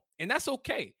just don't. And that's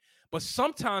okay. But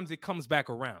sometimes it comes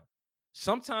back around.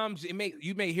 Sometimes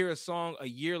you may hear a song a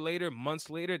year later, months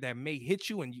later, that may hit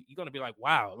you and you're going to be like,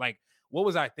 wow, like what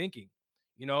was I thinking?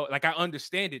 You know, like I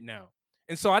understand it now.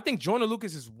 And so I think Joyner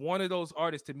Lucas is one of those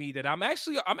artists to me that I'm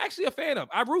actually a fan of.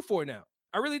 I root for it now.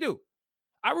 I really do.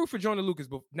 I root for Joyner Lucas,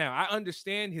 but now I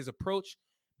understand his approach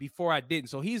before I didn't.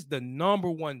 So he's the number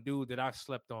one dude that I've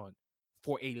slept on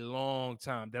for a long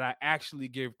time that I actually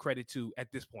give credit to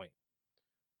at this point.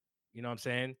 You know what I'm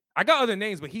saying? I got other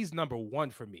names, but he's number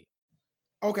one for me.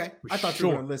 Okay. I thought you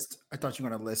were gonna list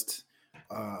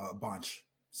a bunch.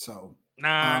 So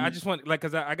nah, I just want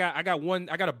because I got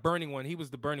a burning one. He was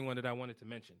the burning one that I wanted to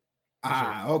mention.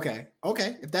 Okay.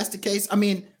 If that's the case, I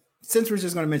mean, since we're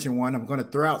just gonna mention one, I'm gonna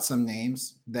throw out some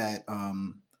names that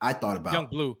I thought about.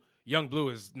 Young Blue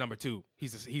is number 2.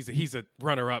 He's a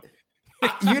runner up.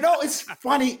 You know, it's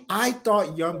funny. I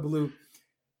thought Young Blue.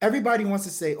 Everybody wants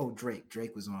to say, "Oh, Drake.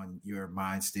 Drake was on your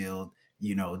mind still."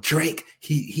 You know, Drake.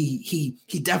 He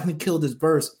definitely killed his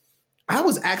verse. I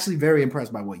was actually very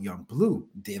impressed by what Young Blue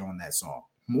did on that song,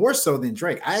 more so than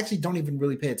Drake. I actually don't even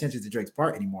really pay attention to Drake's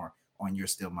part anymore on Your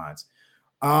Still Minds.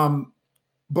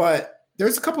 But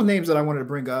there's a couple names that I wanted to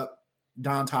bring up.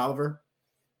 Don Toliver.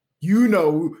 You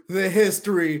know the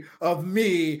history of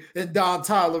me and Don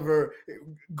Toliver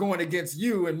going against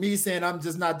you and me saying I'm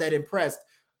just not that impressed.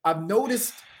 I've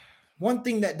noticed one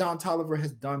thing that Don Toliver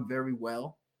has done very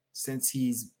well since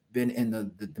he's been in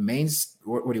the main,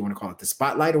 what do you want to call it, the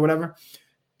spotlight or whatever,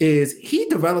 is he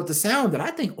developed a sound that I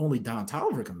think only Don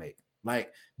Toliver can make.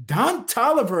 Like Don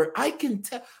Toliver, I can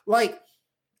tell, like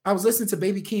I was listening to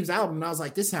Baby Keem's album and I was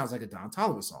like, this sounds like a Don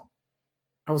Toliver song.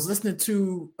 I was listening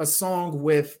to a song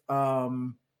with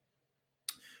what's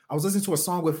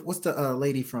the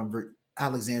lady from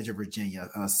Alexandria, Virginia,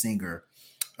 singer,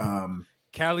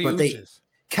 Kali Uchis.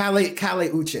 Kali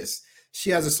Uchis. She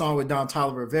has a song with Don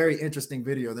Toliver, a very interesting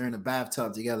video. They're in a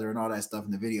bathtub together and all that stuff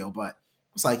in the video. But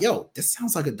it's like, yo, this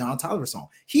sounds like a Don Toliver song.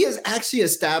 He has actually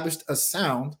established a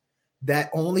sound that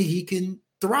only he can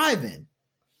thrive in.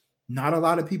 Not a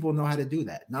lot of people know how to do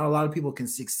that. Not a lot of people can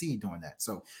succeed doing that.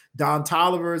 So Don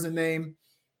Toliver is a name.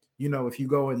 You know, if you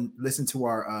go and listen to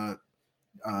our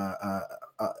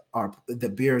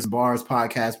the Beers and Bars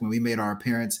podcast when we made our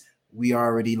appearance, we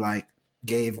already like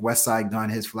gave Westside Gunn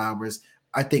his flowers.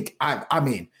 I think I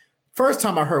mean, first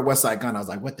time I heard Westside Gunn, I was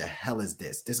like, what the hell is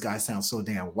this? This guy sounds so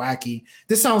damn wacky.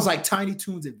 This sounds like Tiny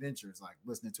Toons Adventures, like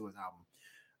listening to his album.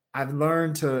 I've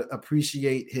learned to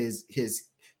appreciate his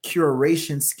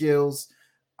curation skills.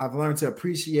 I've learned to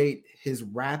appreciate his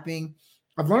rapping.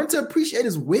 I've learned to appreciate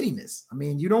his wittiness. I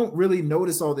mean, you don't really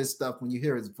notice all this stuff when you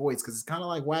hear his voice because it's kind of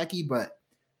like wacky, but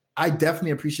I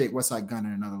definitely appreciate Westside Gunn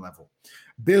at another level.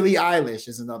 Billie Eilish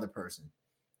is another person.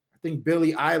 I think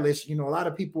Billie Eilish, you know, a lot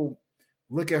of people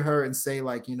look at her and say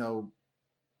like, you know,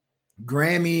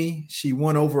 Grammy, she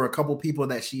won over a couple people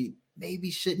that she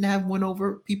maybe shouldn't have won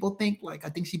over. People think like, I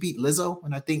think she beat Lizzo,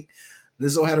 and I think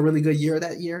Lizzo had a really good year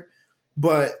that year.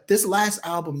 But this last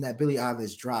album that Billie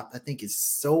Eilish dropped, I think is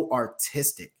so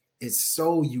artistic. It's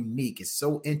so unique. It's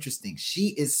so interesting. She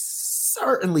is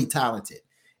certainly talented.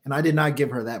 And I did not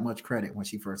give her that much credit when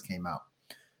she first came out.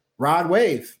 Rod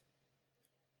Wave.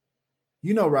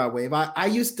 You know Rod Wave. I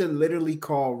used to literally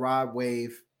call Rod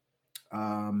Wave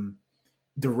Derez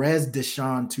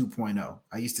De'Shon 2.0.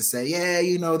 I used to say, yeah,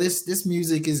 you know, this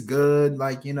music is good,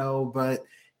 like, you know, but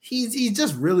he's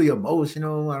just really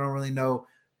emotional. I don't really know.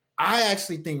 I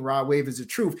actually think Rod Wave is the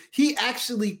truth. He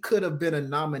actually could have been a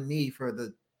nominee for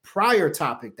the prior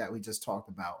topic that we just talked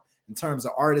about in terms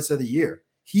of Artist of the Year.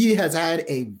 He has had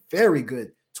a very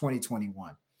good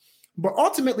 2021. But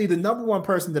ultimately, the number one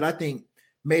person that I think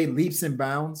made leaps and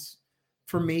bounds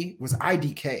for me was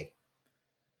IDK.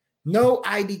 No,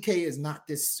 IDK is not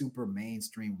this super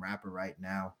mainstream rapper right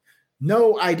now.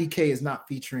 No, IDK is not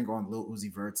featuring on Lil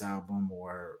Uzi Vert's album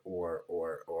or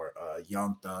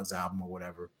Young Thug's album or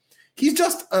whatever. He's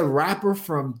just a rapper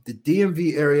from the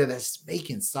DMV area that's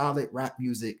making solid rap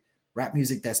music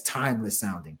that's timeless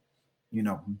sounding. You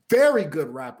know, very good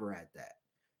rapper at that.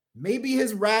 Maybe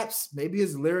his raps, maybe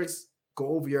his lyrics go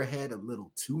over your head a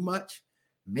little too much.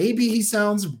 Maybe he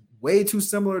sounds way too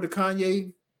similar to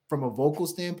Kanye from a vocal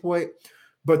standpoint.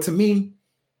 But to me,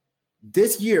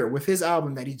 this year with his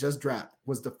album that he just dropped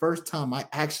was the first time I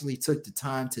actually took the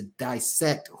time to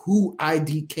dissect who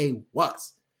IDK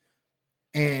was.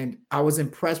 And I was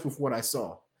impressed with what I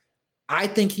saw. I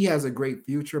think he has a great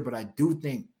future, but I do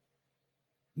think,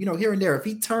 you know, here and there, if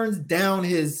he turns down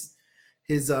his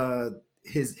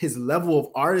level of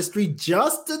artistry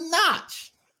just a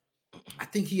notch, I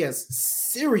think he has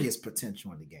serious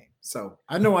potential in the game. So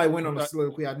I know I went on a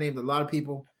soliloquy. I named a lot of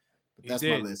people, but that's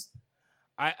my list.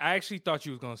 I actually thought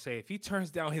you was going to say if he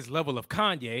turns down his level of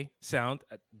Kanye sound,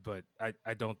 but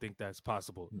I don't think that's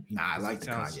possible. Nah, I like the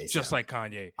Kanye just sound. like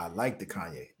Kanye. I like the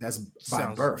Kanye. That's by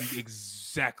sounds birth.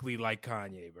 Exactly like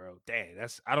Kanye, bro. Dang,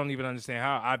 I don't even understand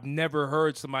how. I've never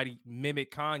heard somebody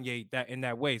mimic Kanye that in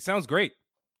that way. It sounds great.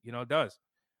 You know, it does.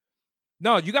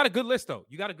 No, you got a good list, though.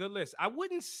 You got a good list. I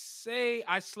wouldn't say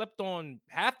I slept on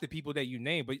half the people that you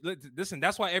named, but listen,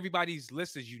 that's why everybody's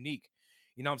list is unique.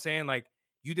 You know what I'm saying? Like,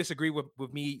 you disagree with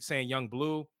me saying Young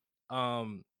Blue. Yeah,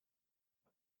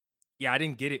 I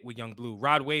didn't get it with Young Blue.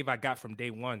 Rod Wave, I got from day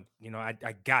one. You know, I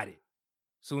got it.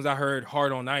 As soon as I heard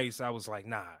Hard on Ice, I was like,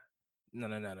 nah,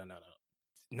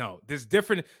 no. There's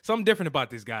different, something different about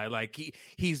this guy. Like,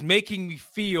 he's making me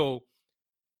feel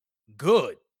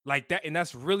good. Like that, and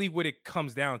that's really what it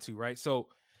comes down to, right? So,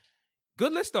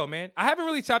 good list though, man. I haven't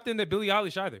really tapped into Billie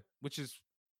Eilish either, which is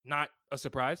not a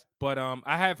surprise. But I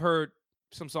have heard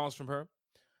some songs from her.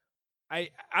 I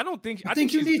think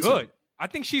she's good. I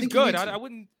think she's good.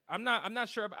 I'm not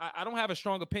sure. I don't have a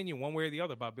strong opinion one way or the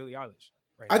other about Billie Eilish.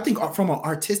 Right I think from an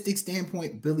artistic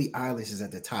standpoint, Billie Eilish is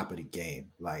at the top of the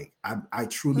game. Like I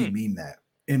truly mean that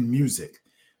in music.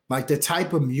 Like the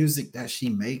type of music that she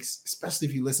makes, especially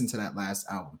if you listen to that last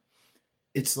album,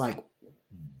 it's like,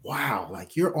 wow,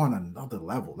 like you're on another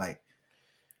level. Like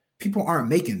people aren't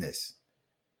making this.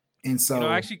 And so, you know,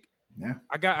 actually, yeah,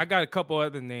 I got a couple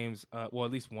other names. Well,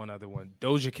 at least one other one.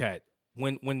 Doja Cat.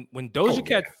 When Doja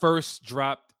Cat first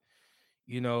dropped,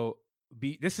 you know,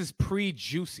 this is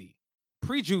pre-Juicy.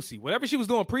 Whatever she was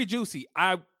doing pre-Juicy,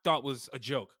 I thought was a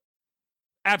joke,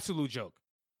 absolute joke.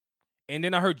 And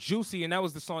then I heard Juicy, and that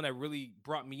was the song that really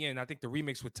brought me in. I think the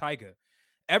remix with Tyga.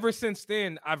 Ever since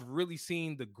then, I've really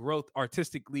seen the growth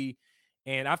artistically,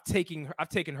 and I've taken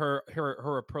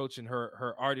her approach and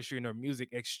her artistry and her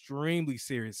music extremely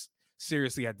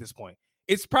seriously at this point.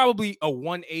 It's probably a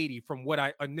 180 from what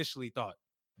I initially thought.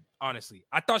 Honestly,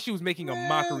 I thought she was making a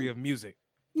mockery of music.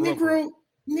 Negro,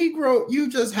 you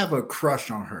just have a crush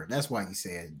on her. That's why you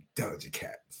said Doja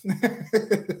Cat.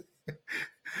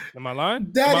 Am I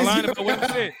lying? Am I lying about what I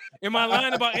said? Am I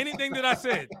lying about anything that I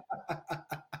said?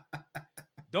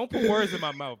 Don't put words in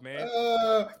my mouth, man.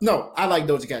 No, I like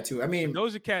Doja Cat too. I mean,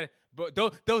 Doja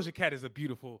Cat is a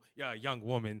beautiful young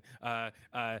woman.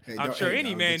 I'm sure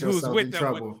any man who's with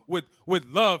them would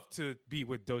love to be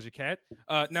with Doja Cat.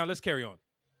 Now let's carry on.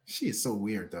 She is so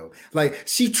weird though. Like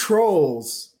she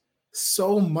trolls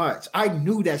so much. I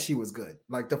knew that she was good.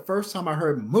 Like the first time I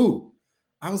heard Moo,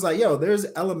 I was like, yo, there's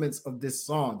elements of this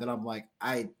song that I'm like,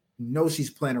 I know she's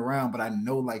playing around, but I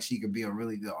know like she could be a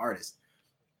really good artist.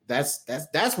 That's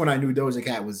when I knew Doja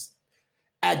Cat was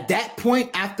at that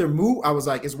point after Moo. I was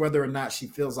like, it's whether or not she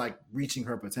feels like reaching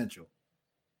her potential.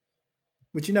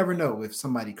 But you never know with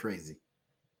somebody crazy.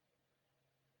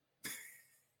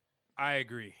 I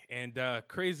agree. And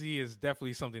crazy is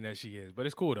definitely something that she is, but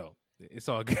it's cool though. It's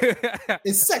all good.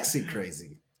 It's sexy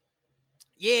crazy.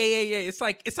 Yeah. It's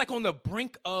like on the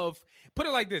brink of, put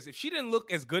it like this. If she didn't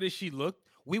look as good as she looked,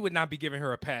 we would not be giving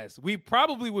her a pass. We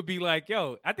probably would be like,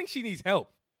 yo, I think she needs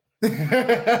help.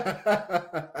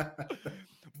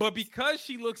 But because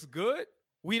she looks good,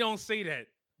 we don't say that.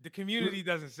 The community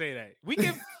doesn't say that. We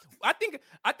give. I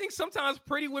think sometimes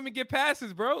pretty women get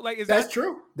passes, bro. Like, that's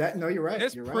true? No, you're right.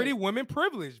 There's you're pretty right. women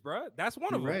privilege, bro. That's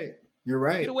one of them. Right. You're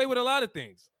right. Get away with a lot of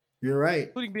things. You're right,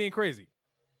 including being crazy.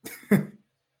 All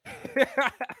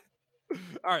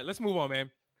right, let's move on, man.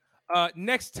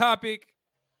 Next topic.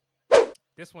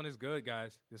 This one is good,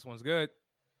 guys. This one's good.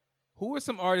 Who are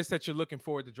some artists that you're looking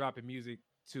forward to dropping music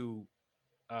to,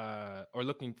 or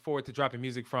looking forward to dropping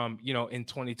music from, in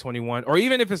 2021, or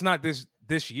even if it's not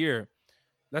this year,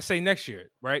 let's say next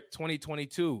year, right?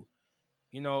 2022.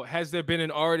 Has there been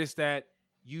an artist that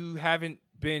you haven't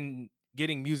been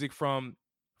getting music from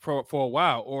for a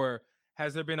while, or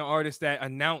has there been an artist that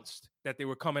announced that they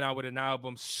were coming out with an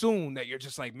album soon that you're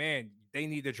just like, man, they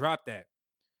need to drop that?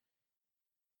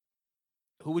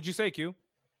 Who would you say, Q?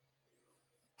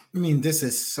 I mean, this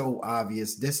is so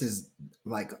obvious. This is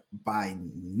like by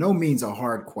no means a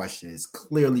hard question. It's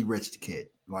clearly Rich the Kid.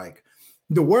 Like,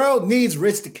 the world needs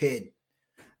Rich the Kid.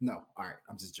 No, all right,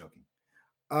 I'm just joking.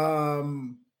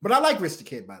 But I like Rich the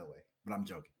Kid, by the way, but I'm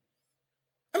joking.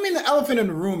 I mean, the elephant in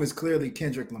the room is clearly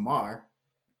Kendrick Lamar.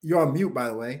 You're on mute, by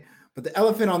the way, but the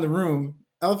elephant in the room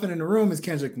is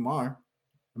Kendrick Lamar.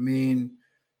 I mean,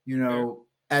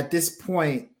 at this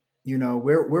point,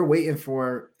 we're waiting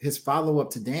for his follow-up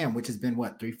to Damn, which has been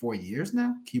what, 3-4 years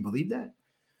now? Can you believe that?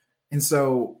 And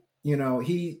so,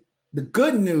 the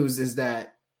good news is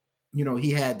that,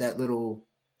 he had that little,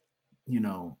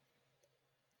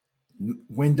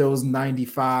 Windows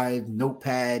 95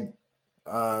 notepad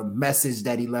message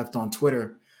that he left on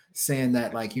Twitter saying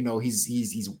that, like,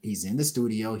 he's in the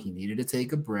studio, he needed to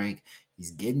take a break,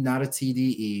 he's getting out of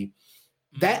TDE.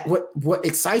 That what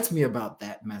excites me about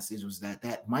that message was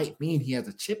that might mean he has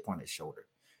a chip on his shoulder.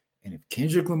 And if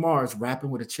Kendrick Lamar is rapping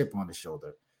with a chip on his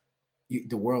shoulder,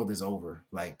 the world is over.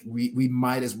 Like, we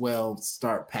might as well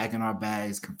start packing our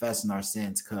bags, confessing our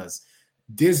sins, because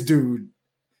this dude,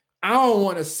 I don't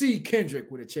want to see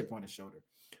Kendrick with a chip on his shoulder.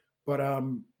 But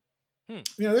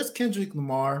there's Kendrick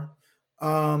Lamar.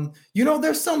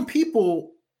 There's some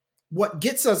people, what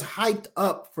gets us hyped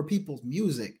up for people's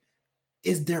music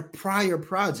is their prior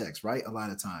projects, right? A lot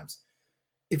of times.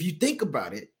 If you think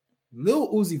about it,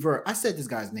 Lil Uzi Vert, I said this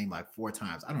guy's name like 4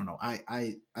 times. I don't know.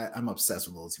 I'm obsessed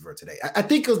with Lil Uzi Vert today. I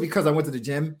think it was because I went to the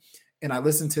gym and I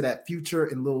listened to that Future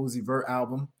and Lil Uzi Vert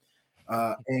album.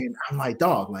 And I'm like,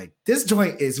 dog, like, this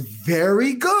joint is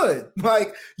very good.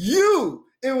 Like,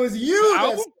 it was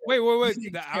you. Wait.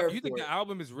 You think the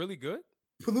album is really good?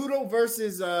 Pluto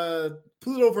versus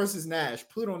Nash.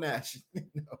 Pluto Nash.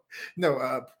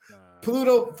 no.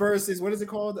 Pluto versus, what is it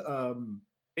called?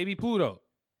 Baby Pluto.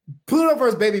 Pluto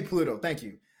versus Baby Pluto. Thank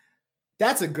you.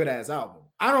 That's a good ass album.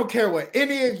 I don't care what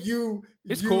any of you,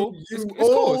 it's cool. It's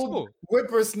cool.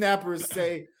 Whippersnappers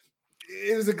say.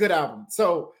 It was a good album.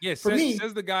 So yeah, for me,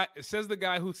 says the guy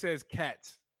who says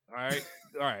cats. All right.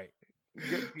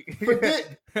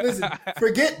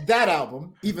 Forget that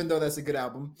album, even though that's a good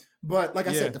album. But like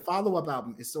I said, the follow-up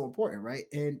album is so important, right?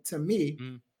 And to me,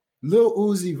 Lil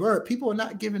Uzi Vert, people are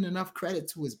not giving enough credit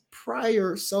to his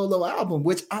prior solo album,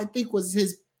 which I think was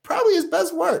probably his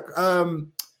best work.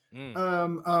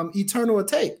 Eternal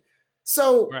Atake.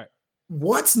 So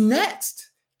what's next?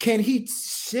 Can he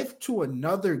shift to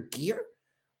another gear?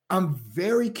 I'm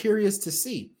very curious to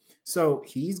see. So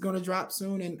he's going to drop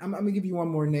soon, and I'm going to give you one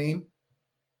more name.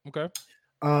 Okay.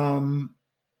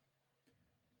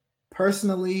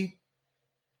 Personally,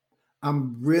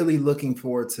 I'm really looking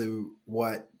forward to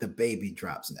what the baby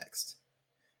drops next.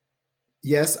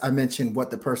 Yes, I mentioned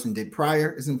what the person did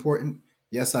prior is important.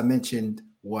 Yes, I mentioned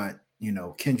what,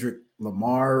 Kendrick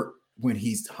Lamar, when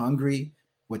he's hungry,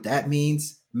 what that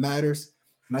means matters.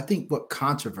 And I think what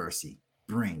controversy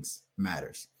brings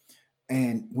matters.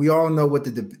 And we all know what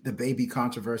the baby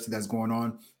controversy that's going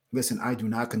on. Listen, I do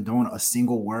not condone a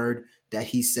single word that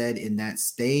he said in that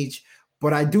stage,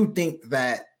 but I do think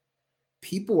that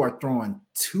people are throwing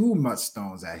too many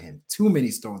stones at him.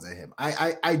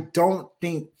 I don't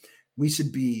think we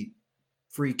should be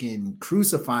freaking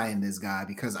crucifying this guy,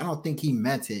 because I don't think he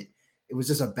meant it. It was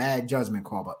just a bad judgment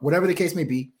call. But whatever the case may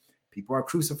be, people are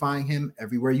crucifying him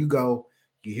everywhere you go.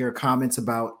 You hear comments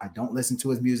about, I don't listen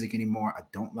to his music anymore. I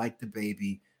don't like the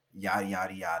baby, yada,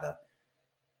 yada, yada.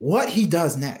 What he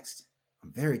does next,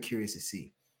 I'm very curious to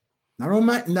see. Not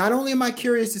only am I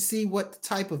curious to see what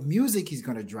type of music he's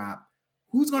going to drop,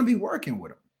 who's going to be working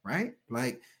with him, right?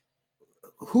 Like,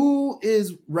 who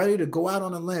is ready to go out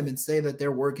on a limb and say that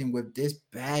they're working with this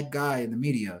bad guy in the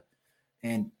media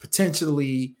and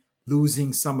potentially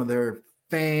losing some of their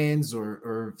fans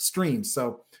or streams?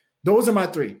 So those are my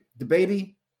 3. The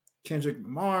baby, Kendrick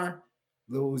Lamar,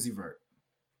 Lil Uzi Vert.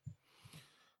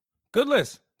 Good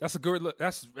list. That's a good.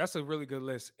 That's a really good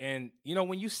list. And you know,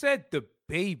 when you said the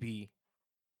baby,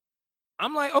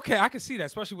 I'm like, okay, I can see that,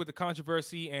 especially with the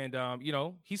controversy. And you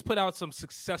know, he's put out some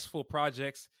successful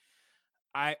projects.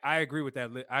 I agree with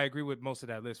that. I agree with most of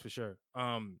that list for sure.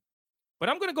 But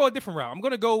I'm gonna go a different route. I'm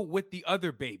gonna go with the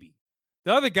other baby,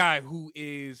 the other guy who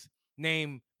is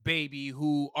named Baby,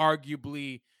 who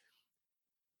arguably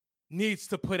needs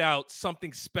to put out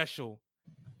something special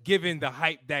given the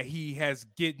hype that he has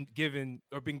given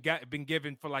or been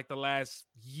given for like the last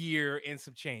year and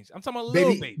some change. I'm talking about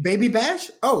Lil Baby. Baby Bash?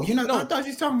 Oh, no. I thought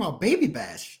you were talking about Baby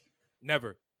Bash.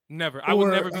 Never. I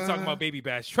would never be talking about Baby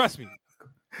Bash. Trust me.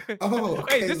 Oh,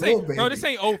 okay. Hey, this ain't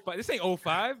 05. This ain't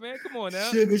 05, man. Come on now.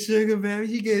 Sugar, baby,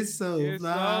 you get so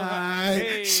fly.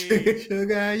 Hey.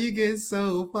 Sugar, you get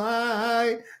so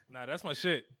fly. Nah, that's my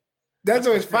shit. That's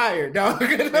what's fire, dog.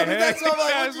 That's what that's you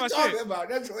talking about.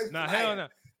 That's what's fire. Hell no.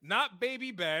 Not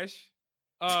Baby Bash.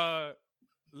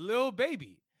 Lil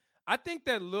Baby. I think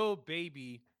that Lil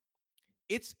Baby,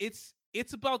 it's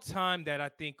about time that I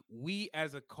think we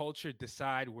as a culture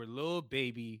decide where Lil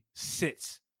Baby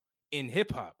sits in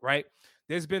hip hop, right?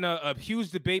 There's been a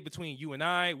huge debate between you and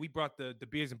I. We brought the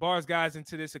Beers and Bars guys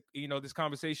into this, this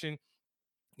conversation.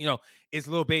 Is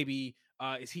Lil Baby,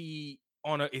 is he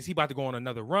about to go on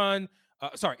another run?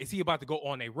 Is he about to go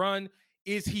on a run?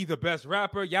 Is he the best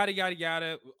rapper? Yada, yada,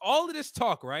 yada. All of this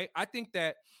talk, right? I think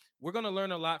that we're going to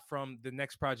learn a lot from the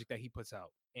next project that he puts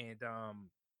out. And,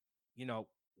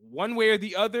 one way or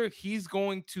the other, he's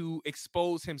going to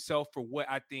expose himself for what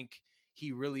I think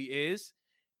he really is.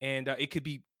 And it could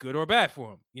be good or bad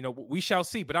for him. We shall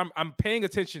see. But I'm paying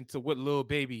attention to what Lil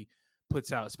Baby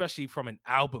puts out, especially from an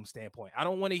album standpoint. I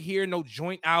don't want to hear no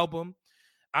joint album.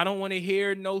 I don't want to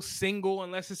hear no single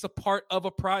unless it's a part of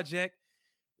a project.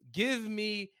 Give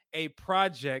me a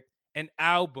project, an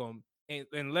album,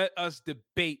 and let us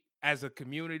debate as a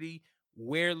community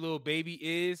where Lil Baby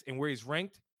is and where he's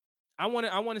ranked. I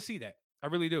want to see that. I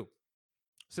really do.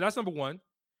 So that's number one.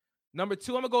 Number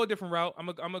two, I'm gonna go a different route. I'm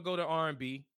gonna go to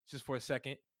R&B just for a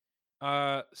second.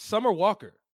 Summer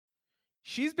Walker.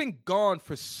 She's been gone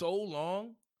for so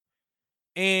long,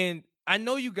 and I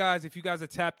know you guys, if you guys are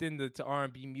tapped into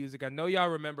R&B music, I know y'all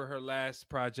remember her last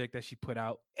project that she put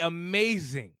out.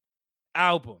 Amazing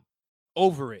album.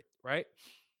 Over It, right?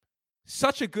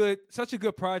 Such a good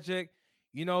project.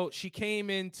 She came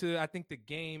into, I think, the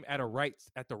game at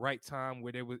the right time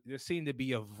where there seemed to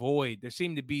be a void. There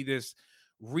seemed to be this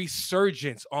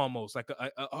resurgence, almost like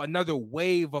another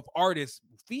wave of artists,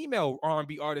 female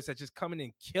R&B artists that just coming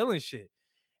and killing shit.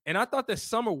 And I thought that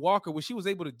Summer Walker, what she was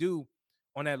able to do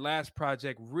on that last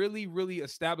project, really, really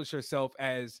established herself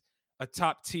as a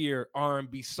top tier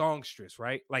R&B songstress,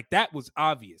 right? Like that was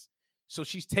obvious. So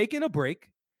she's taking a break.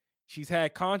 She's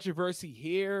had controversy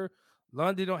here.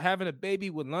 London having a baby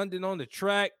with London on the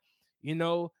track,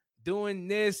 doing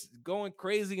this, going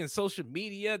crazy in social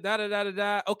media,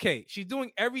 da. Okay, she's doing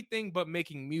everything but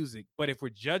making music. But if we're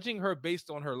judging her based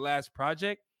on her last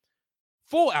project,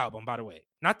 full album, by the way,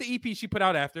 not the EP she put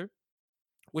out after,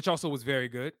 which also was very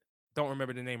good. Don't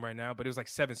remember the name right now, but it was like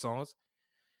 7 songs.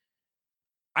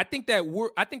 I think that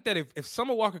if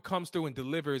Summer Walker comes through and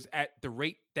delivers at the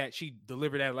rate that she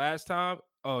delivered at last time,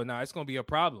 oh no, it's gonna be a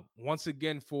problem once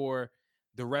again for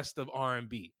the rest of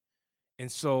R&B.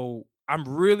 And so I'm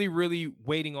really, really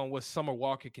waiting on what Summer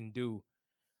Walker can do.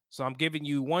 So I'm giving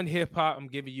you one hip hop, I'm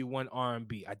giving you one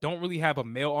R&B. I don't really have a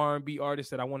male R&B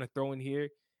artist that I want to throw in here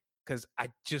because I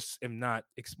just am not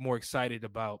more excited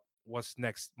about what's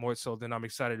next, more so than I'm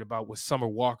excited about what Summer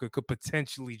Walker could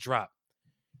potentially drop.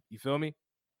 You feel me?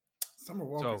 Summer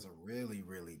Walker is a really,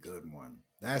 really good one.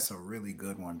 That's a really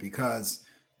good one because,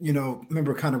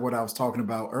 remember kind of what I was talking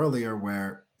about earlier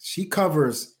where she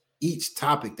covers each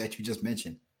topic that you just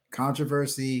mentioned.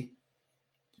 Controversy,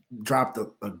 dropped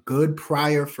a good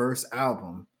prior first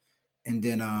album. And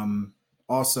then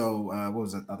also, what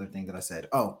was the other thing that I said?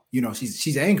 Oh,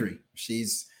 she's angry.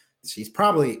 She's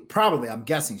probably, I'm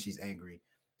guessing she's angry.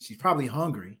 She's probably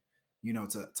hungry,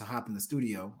 to hop in the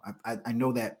studio. I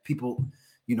know that people,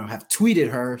 have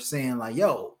tweeted her saying like,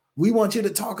 yo, we want you to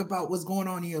talk about what's going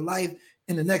on in your life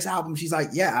in the next album. She's like,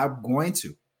 yeah, I'm going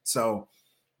to. So,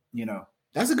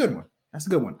 that's a good one. That's a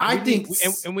good one. I think,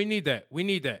 and we need that. We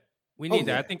need that.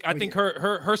 I think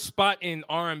her spot in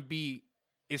R&B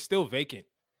is still vacant.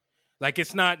 Like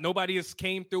it's not, nobody has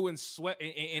came through and sweat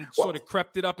and sort of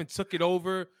crept it up and took it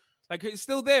over. Like it's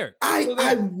still there.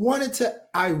 I wanted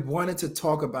to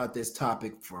talk about this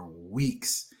topic for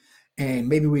weeks. And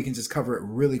maybe we can just cover it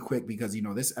really quick because,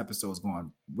 this episode is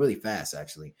going really fast,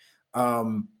 actually.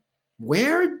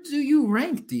 where do you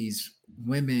rank these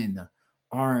women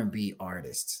R&B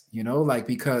artists? You know, like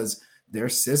because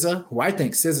there's SZA, who I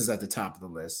think SZA's at the top of the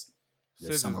list.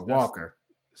 There's Summer Walker.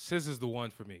 SZA's the one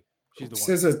for me. She's the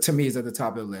one. SZA to me is at the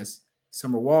top of the list.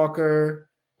 Summer Walker.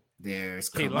 There's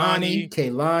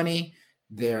Kehlani.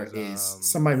 There is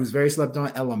somebody who's very slept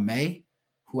on, Ella Mai,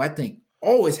 who I think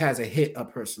always has a hit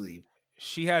up her sleeve.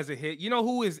 She has a hit. You know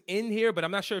who is in here, but I'm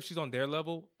not sure if she's on their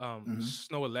level.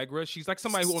 Snow Allegra. She's like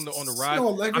somebody who on the rise.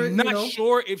 Allegra, I'm not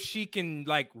sure if she can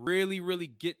like really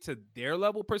get to their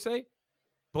level per se,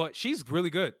 but she's really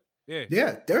good.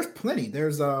 Yeah. There's plenty.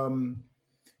 There's to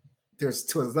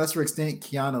a lesser extent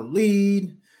Kiana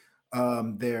Lee.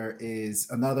 There is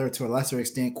another to a lesser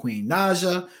extent Queen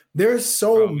Naja. There's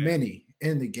so many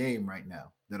in the game right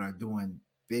now that are doing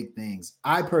big things.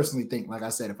 I personally think, like I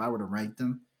said, if I were to rank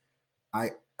them, by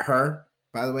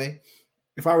the way,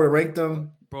 if I were to rank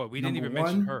them, bro, we didn't even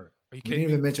mention her. Are you kidding? We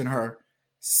didn't even mention her.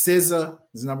 SZA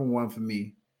is number one for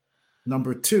me.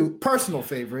 Number two, personal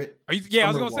favorite. I was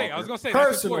gonna say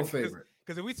personal favorite.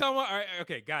 Because if we talk about, all right,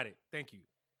 okay, got it. Thank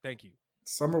you.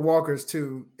 Summer Walker's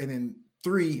two, and then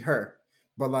three, her.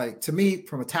 But like to me,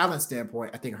 from a talent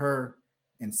standpoint, I think her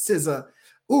and SZA.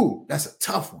 Ooh, that's a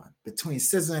tough one between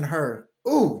SZA and her.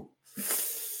 Ooh.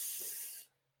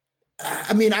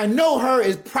 I mean, I know her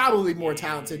is probably more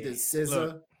talented than SZA.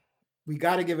 Look, we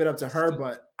got to give it up to her,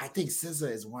 but I think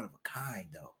SZA is one of a kind,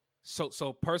 though.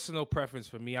 So personal preference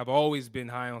for me, I've always been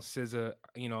high on SZA.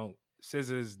 You know,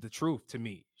 SZA is the truth to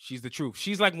me. She's the truth.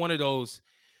 She's like one of those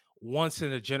once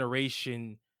in a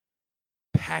generation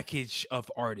package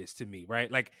of artists to me,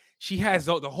 right? Like she has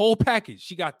the whole package.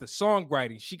 She got the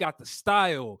songwriting. She got the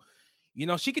style. You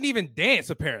know, she can even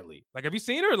dance, apparently. Like, have you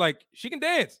seen her? Like, she can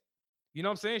dance. You know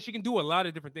what I'm saying? She can do a lot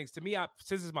of different things. To me,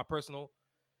 SZA is my personal.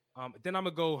 Then I'm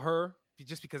going to go her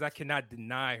just because I cannot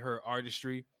deny her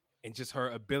artistry and just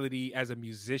her ability as a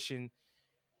musician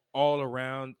all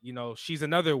around. You know, she's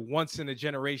another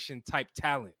once-in-a-generation type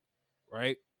talent,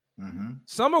 right? Mm-hmm.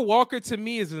 Summer Walker, to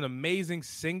me, is an amazing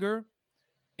singer,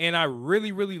 and I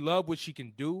really love what she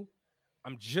can do.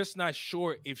 I'm just not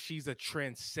sure if she's a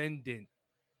transcendent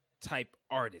type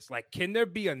artist. Like, can there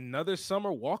be another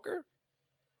Summer Walker?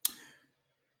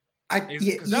 That's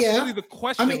really the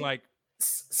question. I mean, like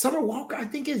Summer Walker, I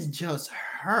think is just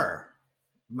her,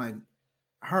 like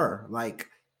her, like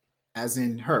as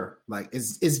in her, like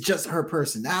it's just her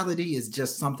personality. It's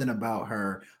just something about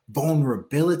her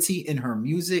vulnerability in her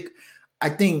music. I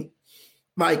think,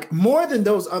 like more than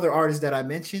those other artists that I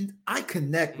mentioned, I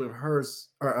connect with hers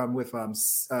or with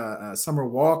Summer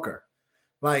Walker.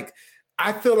 Like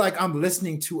I feel like I'm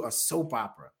listening to a soap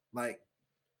opera. Like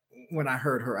when I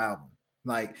heard her album.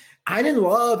 Like, I didn't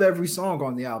love every song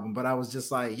on the album, but I was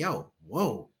just like, yo,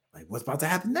 whoa, like, what's about to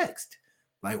happen next?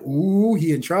 Like, ooh,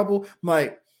 he in trouble.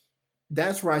 Like,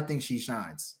 that's where I think she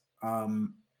shines.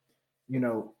 You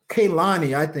know,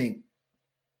 Kehlani, I think,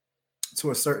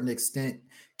 to a certain extent,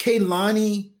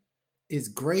 Kehlani is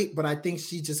great, but I think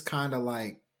she just kind of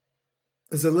like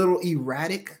is a little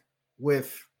erratic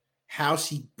with how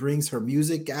she brings her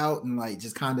music out and like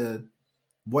just kind of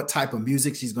what type of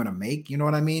music she's going to make. You know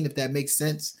what I mean? If that makes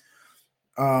sense.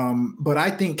 But I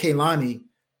think Kehlani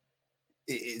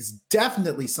is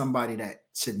definitely somebody that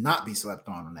should not be slept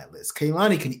on that list.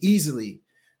 Kehlani can easily,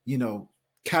 you know,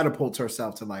 catapult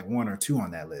herself to like one or two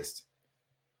on that list.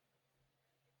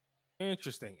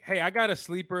 Interesting. Hey, I got a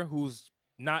sleeper who's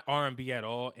not R&B at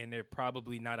all, and they're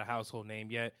probably not a household name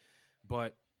yet,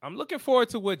 but I'm looking forward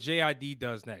to what JID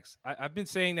does next. I've been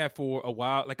saying that for a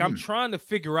while. Like, I'm trying to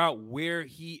figure out where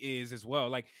he is as well.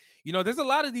 Like, you know, there's a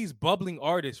lot of these bubbling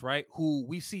artists, right, who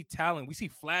we see talent, we see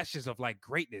flashes of, like,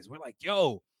 greatness. We're like,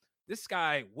 yo, this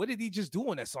guy, what did he just do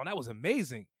on that song? That was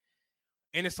amazing.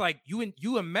 And it's like,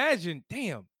 you imagine,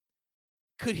 damn,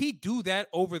 could he do that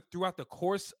throughout the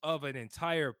course of an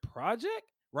entire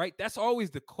project, right? That's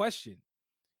always the question.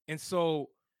 And so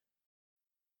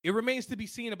it remains to be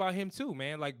seen about him too,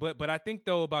 man. Like, but I think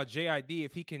though about JID,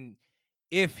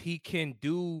 if he can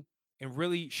do and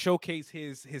really showcase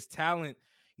his talent,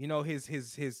 you know,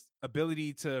 his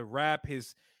ability to rap,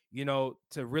 you know,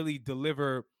 to really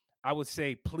deliver, I would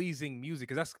say, pleasing music,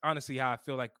 because that's honestly how I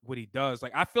feel like what he does.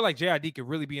 Like, I feel like JID could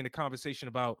really be in the conversation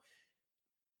about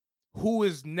who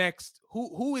is next,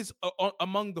 who is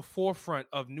among the forefront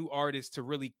of new artists to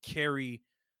really carry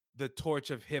the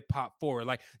torch of hip hop forward.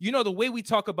 Like, you know, the way we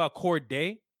talk about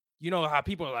Cordae, you know how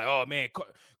people are like, oh man,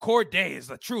 Cordae is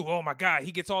the truth. Oh my God,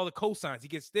 he gets all the cosigns. He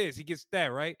gets this, he gets that,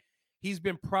 right? He's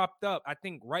been propped up, I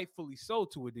think rightfully so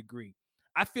to a degree.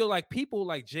 I feel like people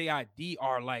like JID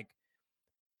are like,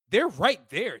 they're right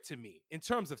there to me in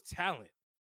terms of talent.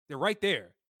 They're right there.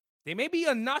 They may be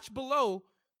a notch below,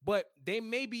 but they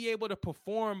may be able to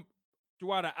perform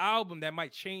throughout an album that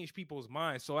might change people's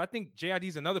minds. So I think JID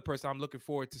is another person I'm looking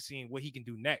forward to seeing what he can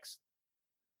do next.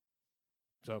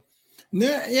 So,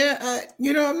 yeah,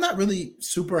 I'm not really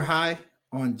super high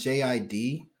on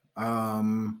JID.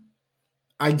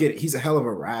 I get it. He's a hell of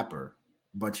a rapper,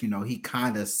 but he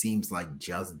kind of seems like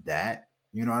just that.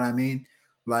 You know what I mean?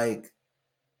 Like,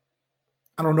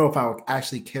 I don't know if I would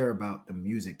actually care about the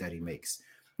music that he makes.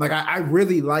 Like, I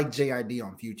really like JID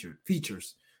on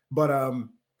features, but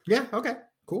yeah, okay,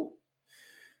 cool.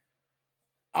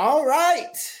 All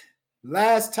right,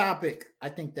 last topic. I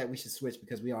think that we should switch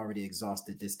because we already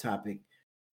exhausted this topic.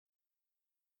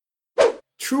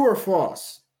 True or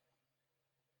false?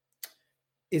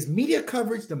 Is media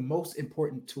coverage the most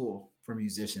important tool for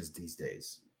musicians these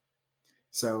days?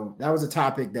 So that was a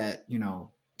topic that,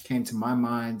 came to my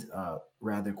mind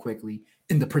rather quickly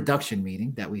in the production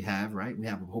meeting that we have, right? We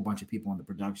have a whole bunch of people in the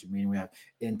production meeting. We have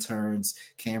interns,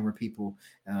 camera people.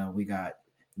 We got,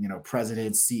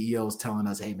 presidents, CEOs telling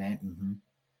us, hey, man,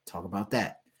 talk about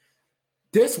that.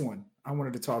 This one I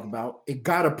wanted to talk about. It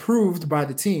got approved by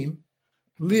the team.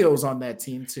 Leo's on that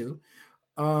team too.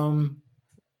 And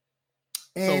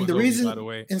the reason, by the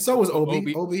way, and so was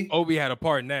Obi. Obi had a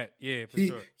part in that. Yeah, for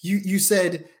sure. You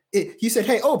said,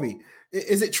 hey, Obi,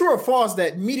 is it true or false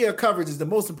that media coverage is the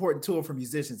most important tool for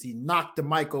musicians? He knocked the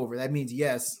mic over. That means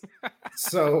yes.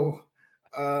 So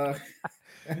I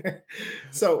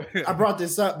brought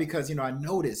this up because, I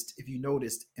noticed, if you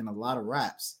noticed in a lot of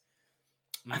raps,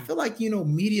 I feel like,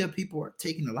 media people are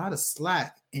taking a lot of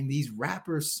slack in these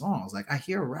rappers' songs. Like, I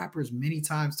hear rappers many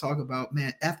times talk about,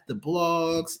 man, F the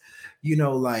blogs,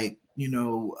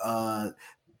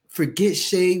 forget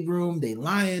Shade Room. They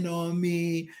lying on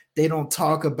me. They don't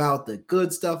talk about the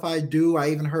good stuff I do. I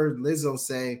even heard Lizzo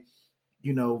say,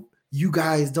 you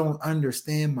guys don't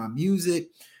understand my music.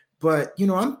 But,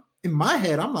 I'm in my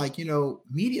head, I'm like,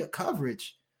 media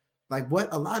coverage, like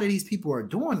what a lot of these people are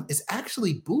doing is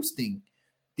actually boosting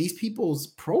these people's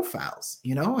profiles.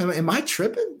 Am I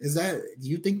tripping? Do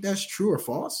you think that's true or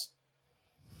false?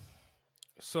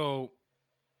 So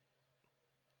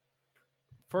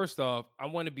first off, I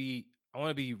want to be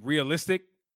realistic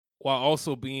while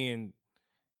also being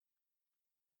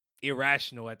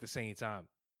irrational at the same time,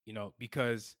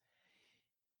 because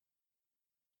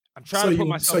I'm trying to put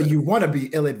myself. So you want to be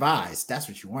ill-advised. That's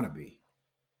what you want to be.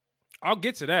 I'll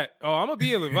get to that. Oh, I'm gonna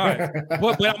be ill-advised,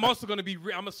 but I'm also gonna be.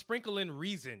 I'm gonna sprinkle in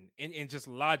reason and just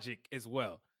logic as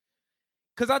well.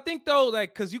 Because I think though,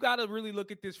 because you got to really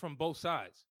look at this from both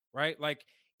sides, right? Like,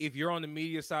 if you're on the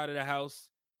media side of the house,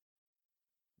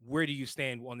 where do you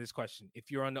stand on this question?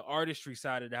 If you're on the artistry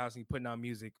side of the house and you're putting out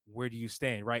music, where do you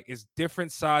stand, right? It's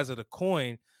different sides of the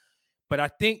coin, but I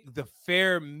think the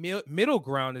fair middle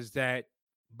ground is that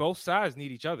both sides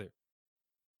need each other.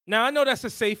 Now, I know that's a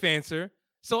safe answer,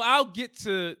 so I'll get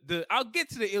to the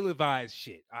ill-advised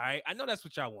shit, all right? I know that's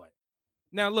what y'all want.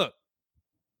 Now, look,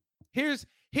 here's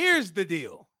the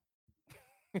deal.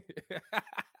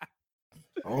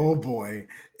 Oh boy.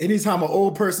 Anytime an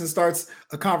old person starts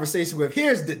a conversation with,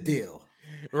 here's the deal.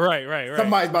 Right.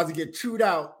 Somebody's about to get chewed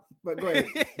out, but go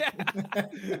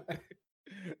ahead.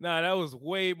 Nah, that was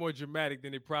way more dramatic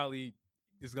than it probably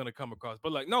is going to come across.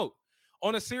 But no,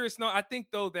 on a serious note, I think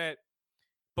though that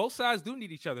both sides do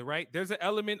need each other, right? There's an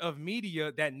element of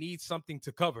media that needs something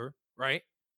to cover, right?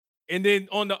 And then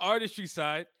on the artistry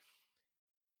side,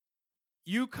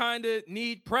 you kind of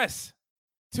need press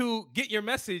to get your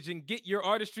message and get your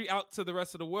artistry out to the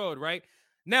rest of the world, right?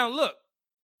 Now, look,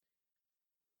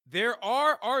 there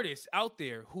are artists out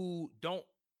there who don't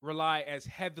rely as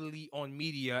heavily on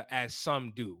media as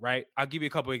some do, right? I'll give you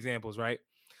a couple examples, right?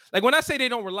 Like, when I say they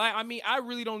don't rely, I mean, I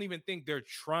really don't even think they're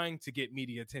trying to get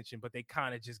media attention, but they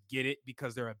kind of just get it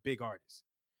because they're a big artist.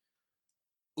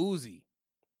 Uzi.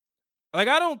 Like,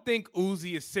 I don't think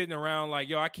Uzi is sitting around like,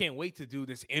 yo, I can't wait to do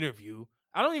this interview.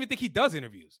 I don't even think he does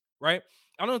interviews, right?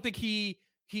 I don't think he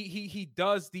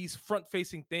does these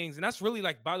front-facing things. And that's really,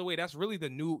 like, by the way, that's really the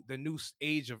new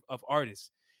age of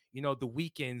artists. The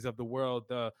Weekends of the world,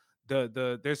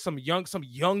 there's some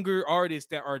younger artists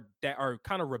that are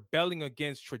kind of rebelling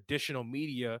against traditional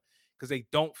media because they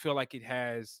don't feel like it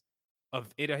has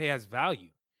value.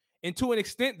 And to an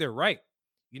extent, they're right.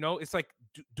 It's like,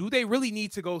 do they really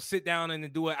need to go sit down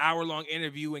and do an hour-long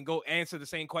interview and go answer the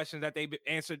same questions that they've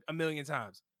answered a million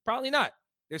times? Probably not.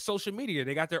 There's social media.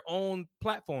 They got their own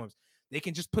platforms. They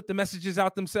can just put the messages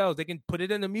out themselves. They can put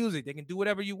it in the music. They can do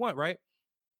whatever you want, right?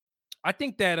 I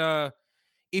think that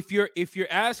if you're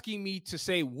asking me to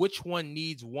say which one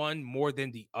needs one more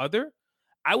than the other,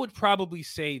 I would probably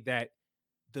say that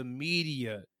the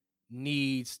media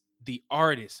needs the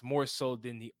artist more so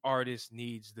than the artist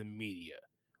needs the media,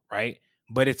 right?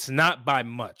 But it's not by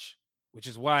much, which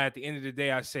is why at the end of the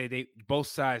day, I say both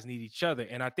sides need each other.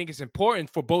 And I think it's important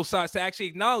for both sides to actually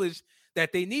acknowledge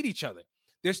that they need each other.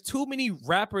 There's too many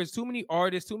rappers, too many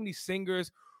artists, too many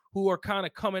singers who are kind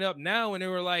of coming up now, and they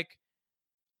were like,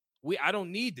 I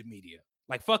don't need the media.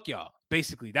 Like, fuck y'all.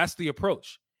 Basically, that's the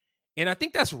approach. And I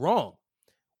think that's wrong.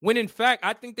 When in fact,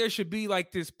 I think there should be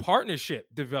like this partnership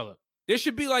developed. There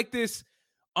should be like this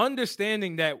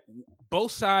understanding that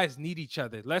both sides need each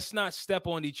other. Let's not step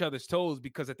on each other's toes,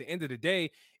 because at the end of the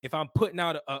day, if I'm putting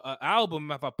out an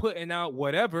album, if I'm putting out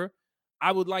whatever,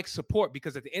 I would like support,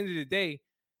 because at the end of the day,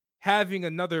 having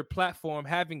another platform,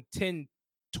 having 10,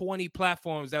 20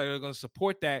 platforms that are going to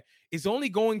support that is only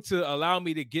going to allow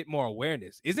me to get more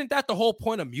awareness. Isn't that the whole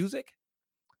point of music?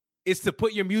 Is to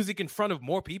put your music in front of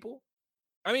more people?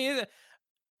 I mean,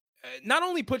 not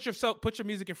only put your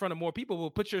music in front of more people,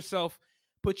 but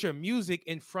put your music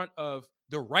in front of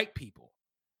the right people,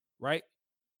 right?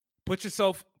 Put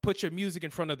your music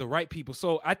in front of the right people.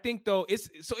 So I think though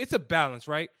it's a balance,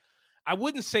 right? I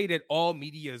wouldn't say that all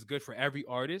media is good for every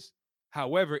artist.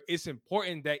 However, it's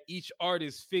important that each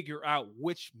artist figure out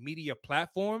which media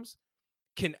platforms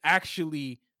can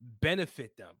actually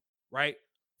benefit them, right?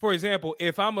 For example,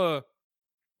 if I'm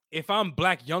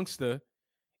Black Youngster,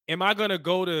 am I gonna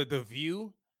go to The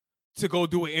View to go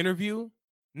do an interview?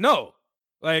 No,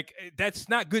 like that's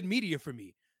not good media for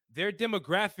me. Their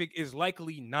demographic is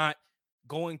likely not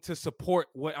going to support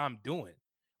what I'm doing,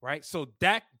 right? So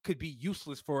that could be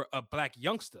useless for a Black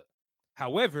Youngster.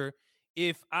 However,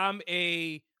 if I'm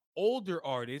a older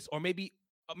artist, or maybe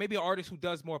an artist who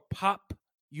does more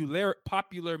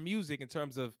popular music in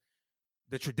terms of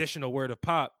the traditional word of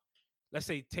pop, let's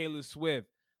say Taylor Swift,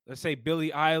 let's say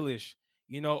Billie Eilish,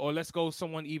 or let's go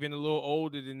someone even a little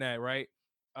older than that, right?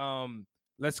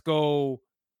 Let's go,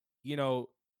 come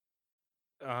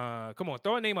on,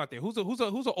 throw a name out there. Who's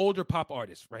an older pop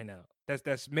artist right now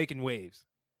that's making waves?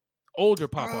 Older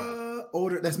pop artist.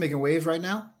 Older that's making waves right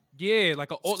now? Yeah, not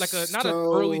an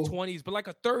early 20s, but like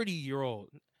a 30-year-old.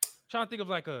 Trying to think of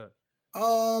like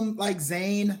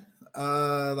Zayn,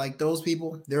 like those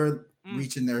people. They're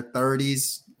reaching their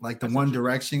 30s, like the One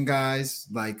Direction guys,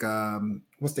 like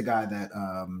what's the guy that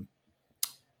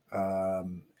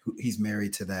he's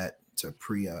married to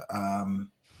Priya.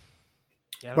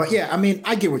 But yeah, I mean,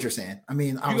 I get what you're saying. I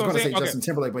mean, I was going to say Justin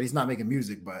Timberlake, but he's not making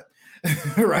music, but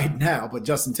right now. But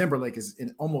Justin Timberlake is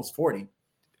in almost 40.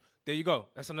 There you go.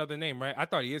 That's another name, right? I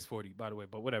thought he is 40, by the way,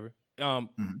 but whatever.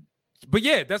 But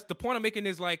yeah, that's the point I'm making,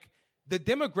 is like the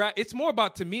demographic. It's more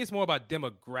about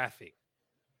demographic,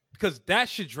 because that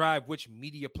should drive which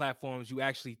media platforms you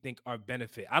actually think are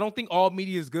benefit. I don't think all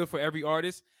media is good for every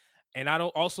artist, and I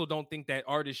don't think that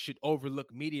artists should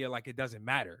overlook media like it doesn't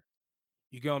matter.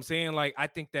 You get what I'm saying? Like, I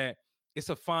think that it's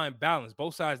a fine balance.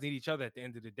 Both sides need each other at the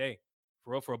end of the day.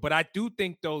 For real. But I do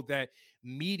think, though, that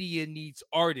media needs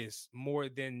artists more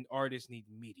than artists need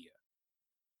media.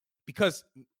 Because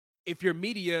if you're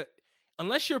media,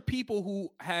 unless you're people who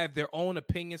have their own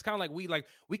opinions, kind of like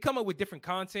we come up with different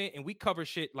content and we cover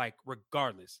shit like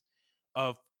regardless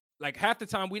of, like, half the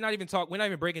time we're not even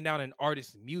breaking down an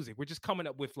artist's music. We're just coming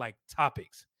up with like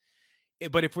topics.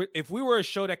 But if we were a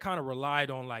show that kind of relied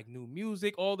on like new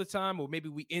music all the time, or maybe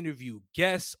we interview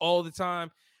guests all the time,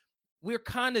 we're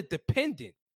kind of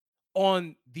dependent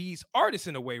on these artists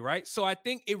in a way, right? So I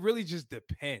think it really just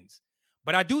depends.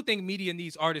 But I do think media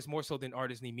needs artists more so than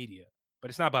artists need media. But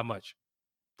it's not by much.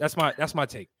 That's my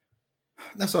take.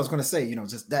 That's what I was going to say.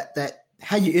 Just that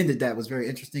how you ended that was very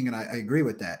interesting, and I agree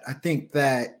with that. I think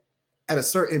that at a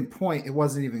certain point, it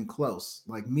wasn't even close.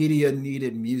 Like, media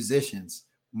needed musicians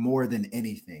more than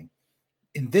anything.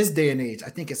 In this day and age, I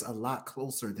think it's a lot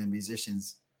closer than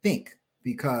musicians think,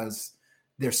 because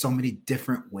there's so many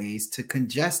different ways to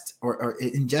congest or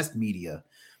ingest media.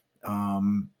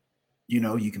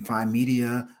 You can find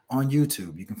media on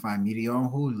YouTube. You can find media on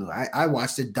Hulu. I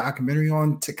watched a documentary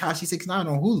on Tekashi 6ix9ine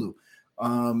on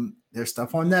Hulu. There's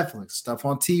stuff on Netflix, stuff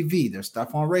on TV. There's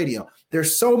stuff on radio.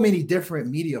 There's so many different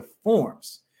media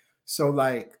forms. So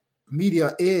like,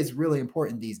 media is really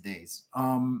important these days.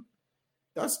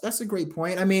 That's a great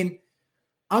point. I mean,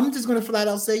 I'm just going to flat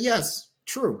out say yes,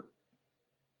 true.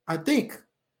 I think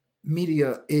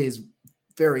media is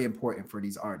very important for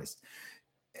these artists.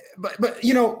 But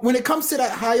when it comes to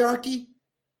that hierarchy,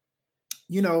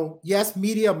 yes,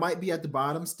 media might be at the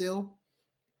bottom still,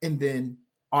 and then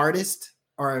artists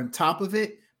are on top of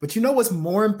it. But what's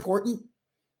more important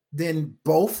than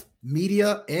both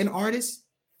media and artists?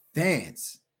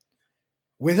 Fans.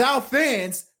 Without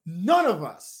fans, none of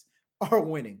us are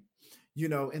winning,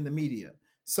 in the media.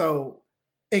 So,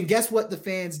 and guess what the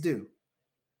fans do?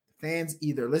 Fans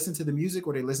either listen to the music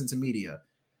or they listen to media.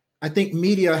 I think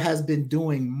media has been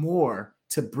doing more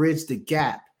to bridge the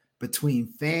gap between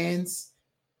fans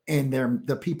and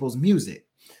the people's music.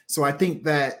 So I think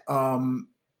that I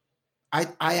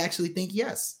actually think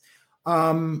yes.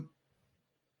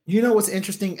 You know what's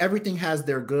interesting? Everything has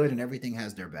their good and everything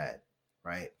has their bad,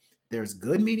 right? There's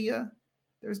good media,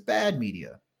 there's bad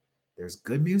media. There's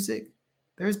good music,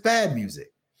 there's bad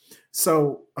music.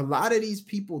 So a lot of these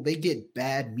people, they get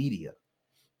bad media,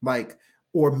 like,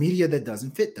 or media that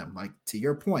doesn't fit them, like to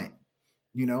your point,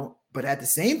 you know. But at the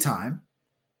same time,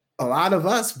 a lot of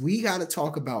us, we got to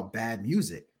talk about bad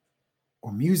music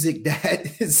or music that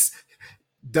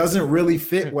doesn't really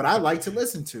fit what I like to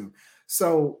listen to.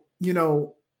 So, you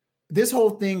know, this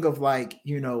whole thing of like,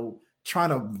 you know, trying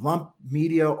to lump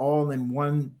media all in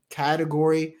one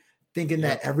category, thinking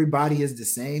that everybody is the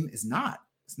same, is not.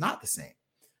 It's not the same.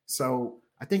 So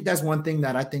I think that's one thing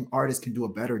that I think artists can do a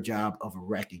better job of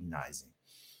recognizing.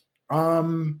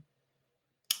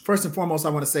 First and foremost, I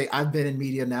want to say I've been in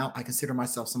media now. I consider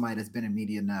myself somebody that's been in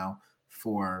media now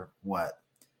for what,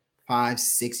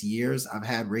 5-6 years. I've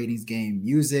had Ratings Game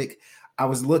Music. I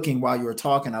was looking while you were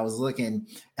talking, I was looking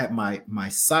at my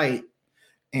site,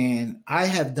 and I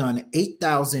have done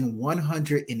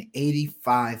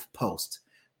 8,185 posts,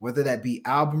 whether that be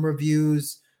album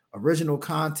reviews, original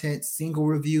content, single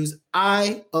reviews.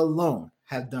 I alone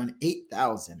have done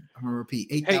 8,000. I'm gonna repeat,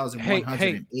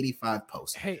 8,185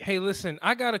 posts. Hey, listen,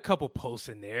 I got a couple posts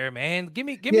in there, man. Give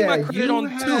me my credit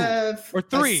on 2 or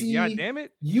 3. God damn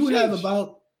it. You have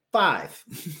about 5.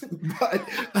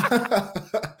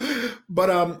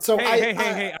 but so hey,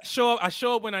 I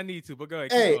show up when I need to, but go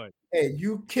ahead. Hey,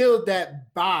 you killed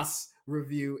that Boss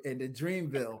review and the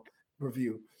Dreamville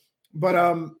review. But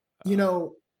you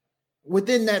know,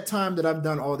 within that time that I've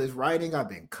done all this writing, I've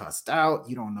been cussed out.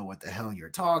 You don't know what the hell you're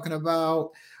talking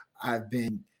about. I've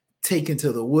been taken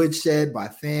to the woodshed by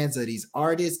fans of these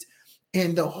artists.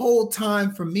 And the whole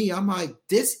time for me, I'm like,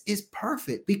 this is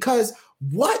perfect, because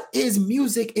what is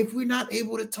music if we're not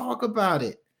able to talk about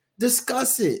it,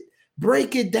 discuss it,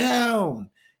 break it down?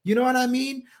 You know what I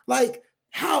mean? Like,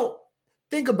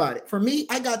 think about it. For me,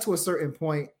 I got to a certain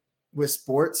point with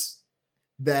sports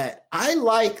that I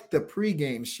like the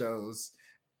pregame shows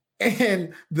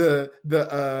and the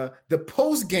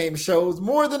post-game shows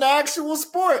more than the actual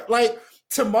sport. Like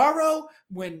tomorrow,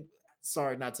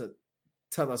 sorry not to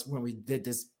tell us when we did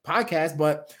this podcast,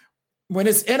 but when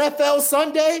it's NFL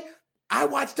Sunday, I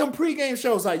watch them pregame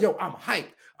shows. Like, yo, I'm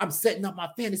hyped. I'm setting up my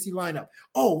fantasy lineup.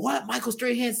 Oh, what? Michael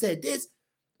Strahan said this.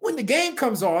 When the game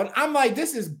comes on, I'm like,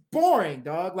 this is boring,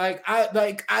 dog.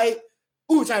 I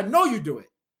know you do it.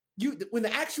 When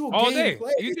the actual all game day.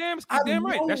 plays, You damn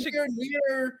right. That shit.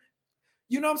 Near,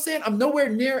 you know what I'm saying? I'm nowhere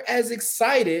near as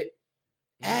excited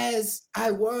as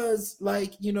I was,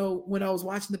 like, you know, when I was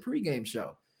watching the pregame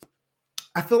show.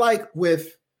 I feel like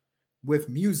with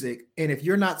music, and if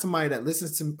you're not somebody that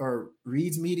listens to or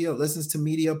reads media, listens to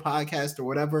media, podcast or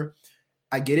whatever,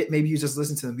 I get it. Maybe you just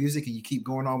listen to the music and you keep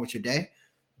going on with your day.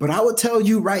 But I would tell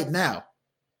you right now,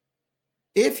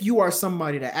 if you are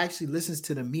somebody that actually listens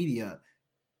to the media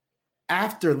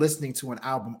after listening to an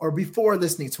album or before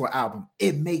listening to an album,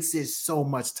 it makes it so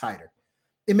much tighter.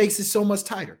 It makes it so much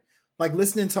tighter. Like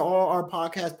listening to all our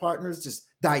podcast partners just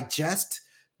digest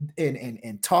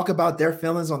and talk about their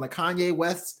feelings on the Kanye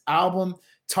West album,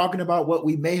 talking about what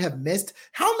we may have missed.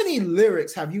 How many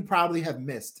lyrics have you probably have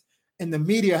missed and the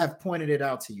media have pointed it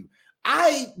out to you?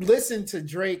 I listened to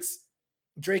Drake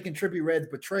and Trippie Redd's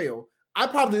Betrayal. I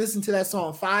probably listened to that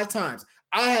song 5 times.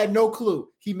 I had no clue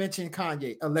he mentioned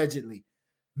Kanye, allegedly.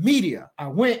 Media, I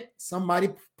went, somebody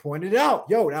pointed it out.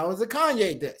 Yo, that was a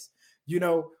Kanye diss, you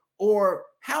know, or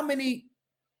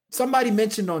somebody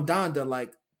mentioned on Donda,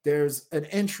 like, there's an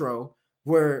intro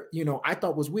where, you know, I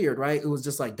thought was weird, right? It was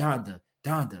just like Donda.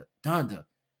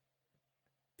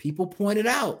 People pointed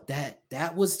out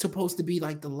that was supposed to be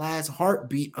like the last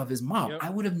heartbeat of his mom. Yep. I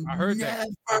would have never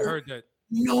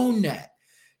known that.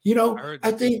 You know,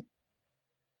 I think,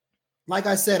 like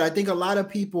I said, I think a lot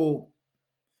of people,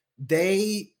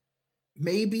 maybe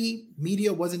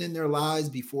media wasn't in their lives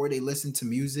before they listened to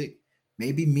music.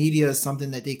 Maybe media is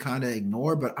something that they kind of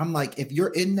ignore, but I'm like, if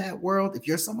you're in that world, if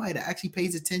you're somebody that actually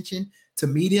pays attention to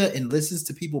media and listens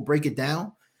to people break it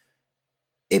down,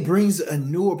 it brings a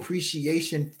new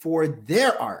appreciation for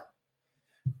their art.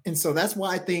 And so that's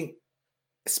why I think,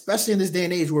 especially in this day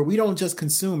and age where we don't just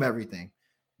consume everything,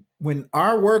 when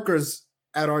our workers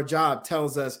at our job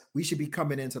tells us we should be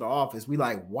coming into the office, we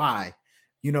like, why?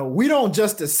 You know, we don't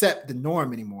just accept the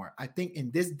norm anymore. I think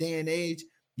in this day and age,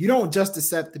 You don't just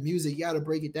accept the music, you got to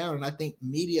break it down. And I think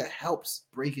media helps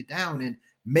break it down and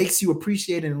makes you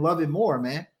appreciate it and love it more,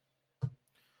 man.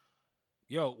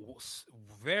 Yo,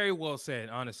 very well said,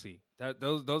 honestly.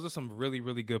 Those are some really,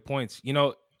 really good points. You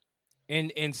know,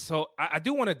 and so I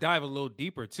do want to dive a little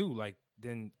deeper too, like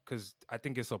then because I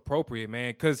think it's appropriate,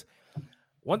 man. Because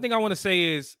one thing I want to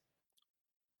say is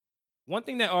one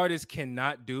thing that artists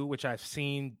cannot do, which I've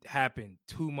seen happen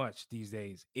too much these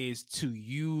days, is to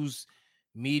use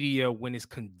media when it's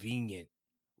convenient,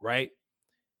 right?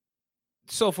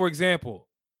 So, for example,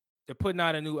 they're putting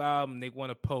out a new album, they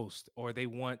want to post or they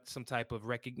want some type of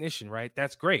recognition, right?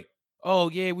 That's great. Oh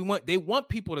yeah, they want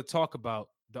people to talk about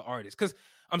the artist because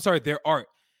I'm sorry, their art.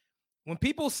 When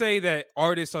people say that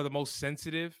artists are the most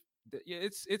sensitive,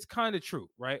 it's kind of true,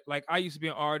 right? Like I used to be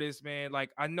an artist, man. Like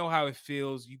I know how it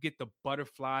feels. You get the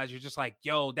butterflies. You're just like,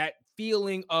 yo, that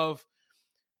feeling of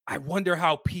I wonder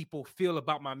how people feel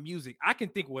about my music. I can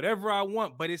think whatever I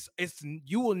want, but it's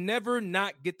you will never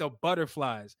not get the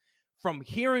butterflies from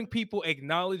hearing people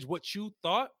acknowledge what you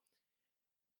thought.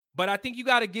 But I think you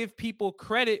got to give people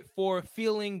credit for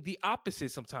feeling the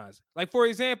opposite sometimes. Like for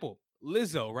example,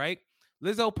 Lizzo, right?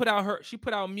 Lizzo put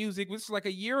out music, which is like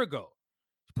a year ago.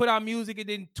 She put out music and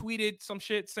then tweeted some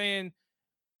shit saying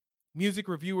music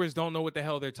reviewers don't know what the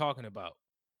hell they're talking about.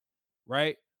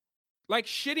 Right? Like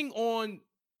shitting on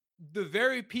the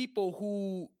very people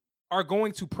who are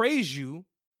going to praise you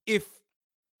if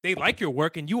they like your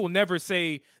work, and you will never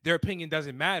say their opinion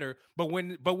doesn't matter. But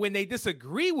when they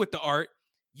disagree with the art,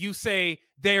 you say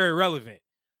they're irrelevant.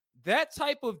 That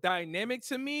type of dynamic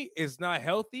to me is not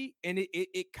healthy, and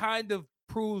it kind of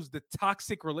proves the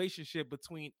toxic relationship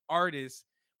between artists,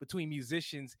 between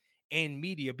musicians and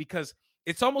media, because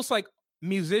it's almost like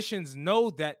musicians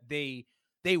know that they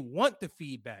want the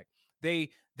feedback. They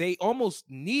almost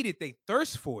need it. They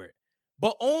thirst for it,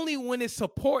 but only when it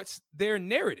supports their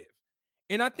narrative.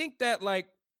 And I think that like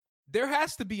there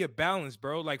has to be a balance,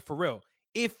 bro. Like for real,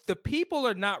 if the people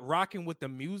are not rocking with the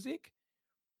music,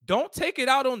 don't take it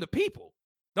out on the people.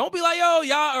 Don't be like, yo,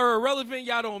 y'all are irrelevant.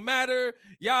 Y'all don't matter.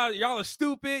 Y'all are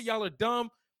stupid. Y'all are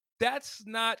dumb. That's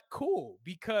not cool,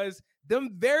 because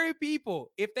them very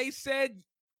people, if they said,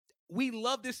 we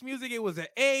love this music, it was an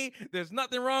A, there's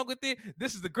nothing wrong with it,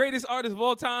 this is the greatest artist of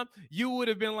all time, you would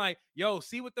have been like, yo,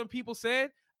 see what them people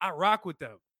said? I rock with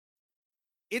them.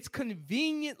 It's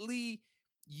conveniently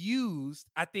used,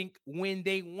 I think, when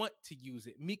they want to use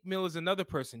it. Meek Mill is another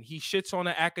person. He shits on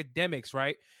the academics,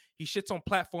 right? He shits on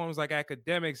platforms like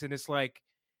academics, and it's like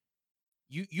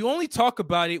you only talk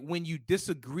about it when you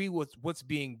disagree with what's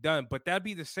being done. But that'd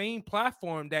be the same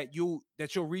platform that you'll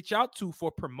reach out to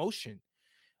for promotion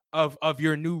of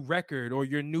your new record or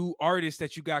your new artist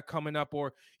that you got coming up,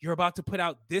 or you're about to put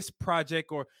out this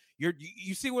project, or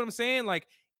you see what I'm saying? Like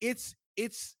it's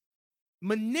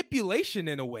manipulation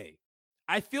in a way.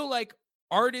 I feel like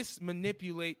artists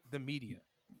manipulate the media.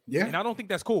 Yeah. And I don't think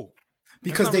that's cool.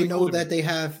 Because they know that they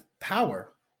have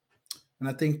power. And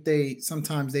I think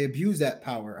sometimes they abuse that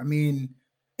power. I mean,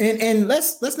 and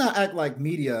let's not act like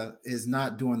media is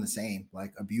not doing the same,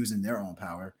 like abusing their own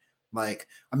power. Like,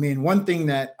 I mean, one thing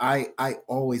that I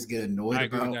always get annoyed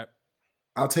about,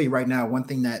 I'll tell you right now, one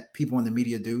thing that people in the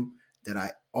media do that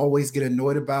I always get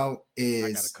annoyed about is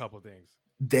I got a couple things.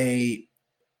 They,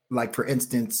 like, for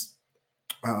instance,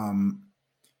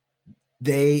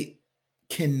 they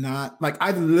cannot, like,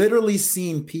 I've literally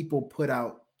seen people put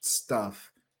out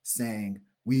stuff saying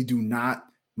we do not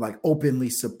like openly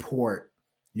support,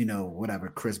 you know, whatever,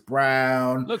 Chris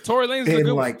Brown. Look, Tory Lanez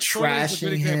and like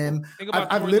trashing him.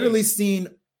 I've literally seen,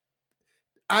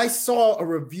 I saw a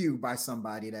review by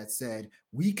somebody that said,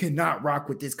 we cannot rock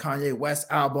with this Kanye West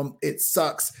album. It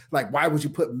sucks. Like, why would you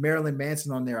put Marilyn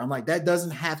Manson on there? I'm like, that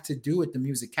doesn't have to do with the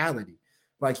musicality.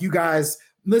 Like, you guys,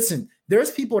 listen,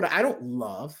 there's people that I don't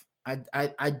love.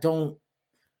 I don't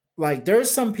like, there's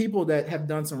some people that have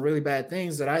done some really bad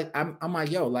things that I'm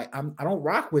like, yo, like, I don't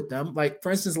rock with them. Like,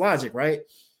 for instance, Logic, right?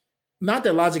 Not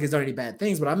that Logic has done any bad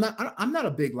things, but I'm not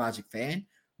a big Logic fan,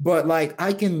 but like,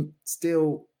 I can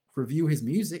still review his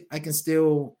music. I can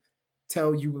still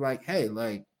tell you like, hey,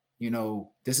 like, you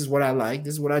know, this is what I like.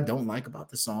 This is what I don't like about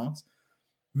the songs.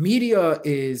 Media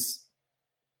is,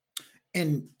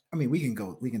 and I mean, we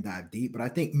can dive deep, but I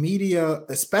think media,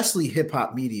 especially hip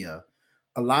hop media,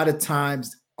 a lot of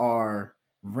times are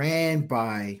ran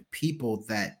by people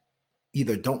that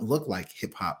either don't look like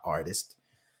hip hop artists,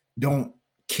 don't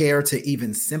care to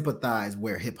even sympathize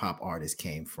where hip hop artists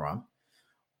came from,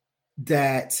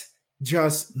 that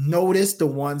just notice the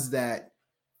ones that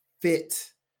fit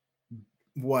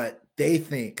what they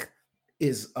think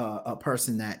is a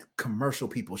person that commercial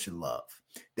people should love.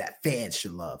 that fans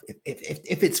should love.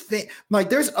 If it's like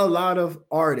there's a lot of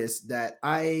artists that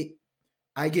I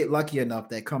get lucky enough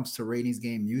that comes to Ratings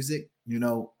Game Music. You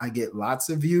know, I get lots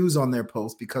of views on their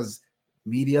posts because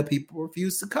media people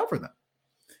refuse to cover them.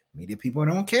 Media people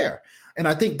don't care. And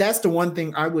I think that's the one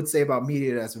thing I would say about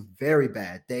media that's very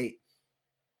bad. They,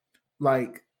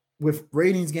 like, with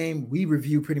Ratings Game, we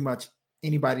review pretty much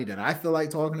anybody that I feel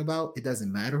like talking about. It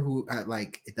doesn't matter who,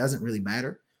 it doesn't really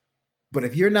matter. But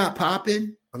if you're not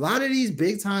popping, a lot of these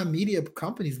big time media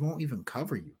companies won't even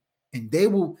cover you. And they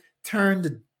will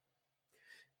turn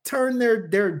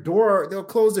their door, they'll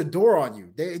close their door on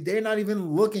you. They're not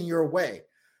even looking your way,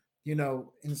 you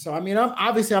know. And so, I mean,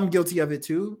 I'm guilty of it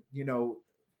too, you know,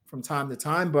 from time to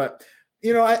time. But,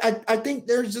 you know, I think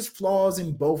there's just flaws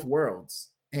in both worlds.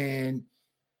 And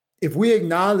if we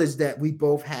acknowledge that we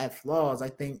both have flaws, I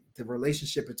think the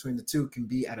relationship between the two can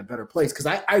be at a better place. Because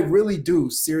I really do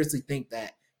seriously think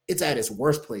that it's at its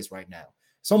worst place right now.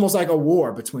 It's almost like a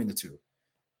war between the two.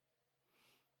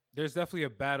 There's definitely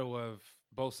a battle of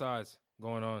both sides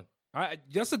going on.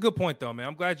 That's a good point, though, man.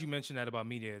 I'm glad you mentioned that about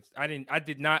media. I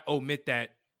did not omit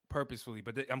that purposefully,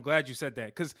 but I'm glad you said that,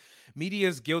 because media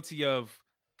is guilty of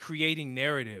creating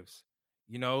narratives,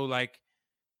 you know, like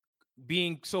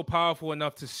being so powerful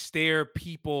enough to stare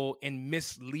people and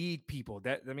mislead people.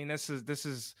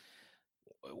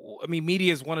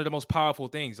 Media is one of the most powerful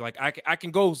things. Like I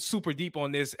can go super deep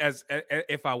on this as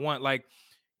if I want. Like,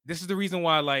 this is the reason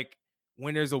why, like,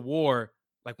 when there's a war,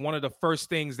 like, one of the first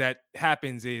things that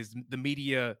happens is the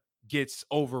media gets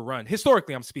overrun.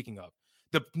 Historically, I'm speaking of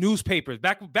the newspapers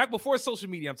back before social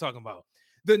media. I'm talking about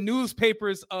the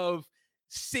newspapers of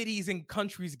cities and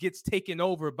countries gets taken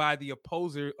over by the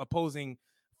opposing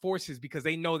forces, because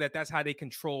they know that that's how they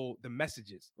control the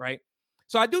messages, right?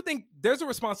 So I do think there's a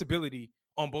responsibility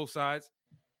on both sides.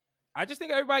 I just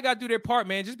think everybody got to do their part,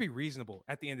 man. Just be reasonable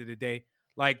at the end of the day.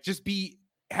 Like, just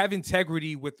have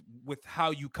integrity with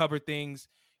how you cover things,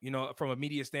 you know, from a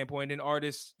media standpoint. And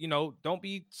artists, you know, don't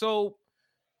be so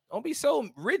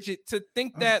rigid to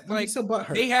think that like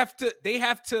they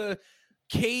have to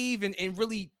cave and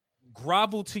really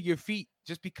grovel to your feet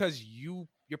just because you're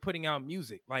putting out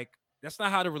music. Like, that's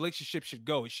not how the relationship should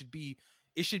go. It should be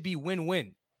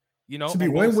win-win. You know, it should be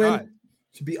win-win.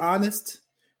 Should be honest.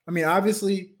 I mean,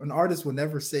 obviously, an artist will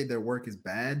never say their work is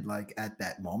bad, like, at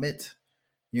that moment,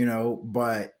 you know,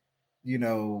 but, you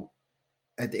know,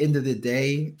 at the end of the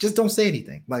day, just don't say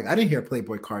anything. Like, I didn't hear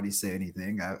Playboi Carti say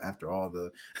anything after all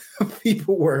the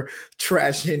people were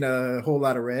trashing a Whole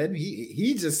Lotta Red.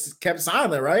 He just kept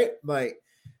silent, right? Like,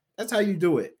 that's how you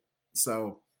do it.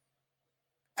 So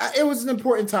it was an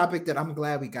important topic that I'm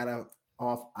glad we got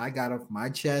off my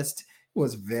chest. It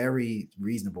was very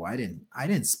reasonable. I didn't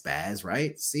spaz,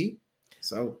 right? See?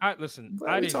 So I didn't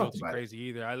go too crazy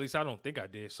either. At least I don't think I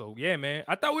did. So yeah, man.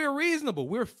 I thought we were reasonable.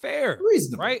 We were fair.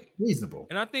 Reasonable. Right? Reasonable.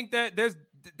 And I think that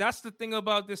that's the thing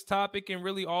about this topic, and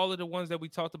really all of the ones that we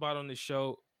talked about on this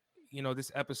show, you know,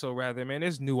 this episode rather, man.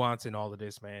 There's nuance in all of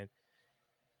this, man.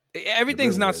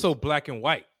 Everything's not so black and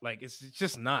white. Like, it's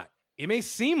just not. It may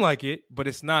seem like it, but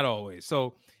it's not always.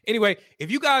 So anyway,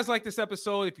 if you guys like this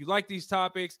episode, if you like these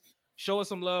topics, show us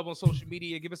some love on social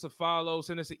media. Give us a follow.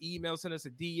 Send us an email. Send us a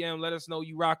DM. Let us know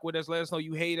you rock with us. Let us know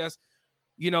you hate us.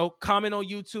 You know, comment on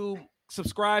YouTube.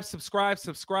 Subscribe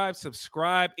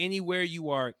anywhere you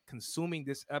are consuming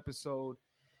this episode.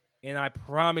 And I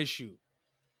promise you,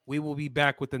 we will be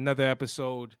back with another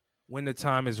episode when the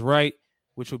time is right,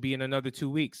 which will be in another 2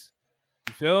 weeks.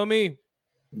 You feel me?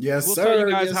 Yes, we'll sir. Tell you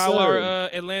guys yes, how sir. our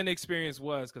Atlanta experience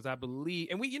was, because I believe,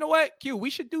 and you know what, Q, we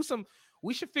should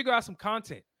figure out some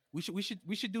content. We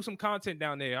should do some content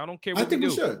down there. I don't care what we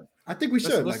do. I think we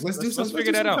should. Let's do some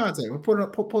content. We'll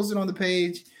post it on the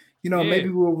page. You know, maybe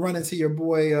we'll run into your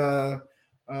boy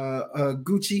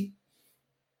Gucci.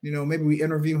 You know, maybe we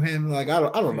interview him. Like, I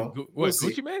don't know. What,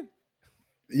 Gucci Man?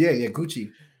 Yeah,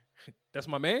 Gucci. That's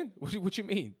my man. What you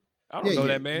mean? I don't know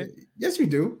that man. Yes, you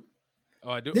do. Oh,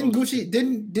 I do. Didn't Gucci?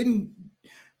 Didn't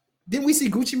we see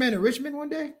Gucci Man in Richmond one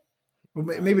day? Or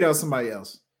maybe that was somebody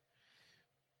else.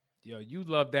 Yo, you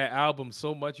love that album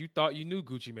so much. You thought you knew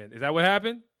Gucci Man. Is that what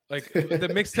happened? Like, the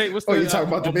mixtape? What's you're talking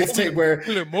about the mixtape where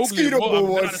Mowgli, Iglo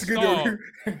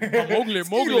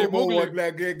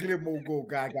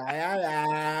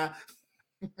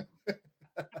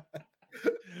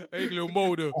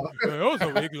Moda.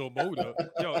 Iglo Moda.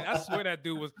 Yo, I swear that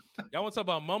dude was. Y'all want to talk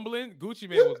about mumbling? Gucci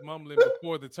Man was mumbling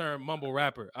before the term mumble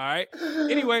rapper. All right.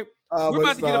 Anyway, we're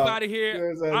about to get up out of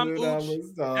here. I'm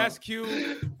Ooch. That's Q.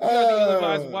 We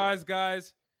are the Wise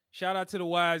Guys. Shout out to the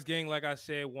Wise Gang, like I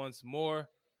said once more.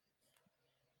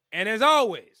 And as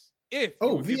always, if Oh,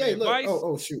 you would give me VA, look. advice,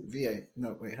 Oh, shoot, VA.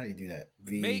 No, wait, how do you do that?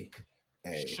 make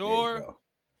There you sure go.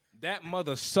 that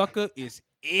mother sucker is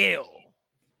ill.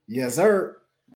 Yes, sir.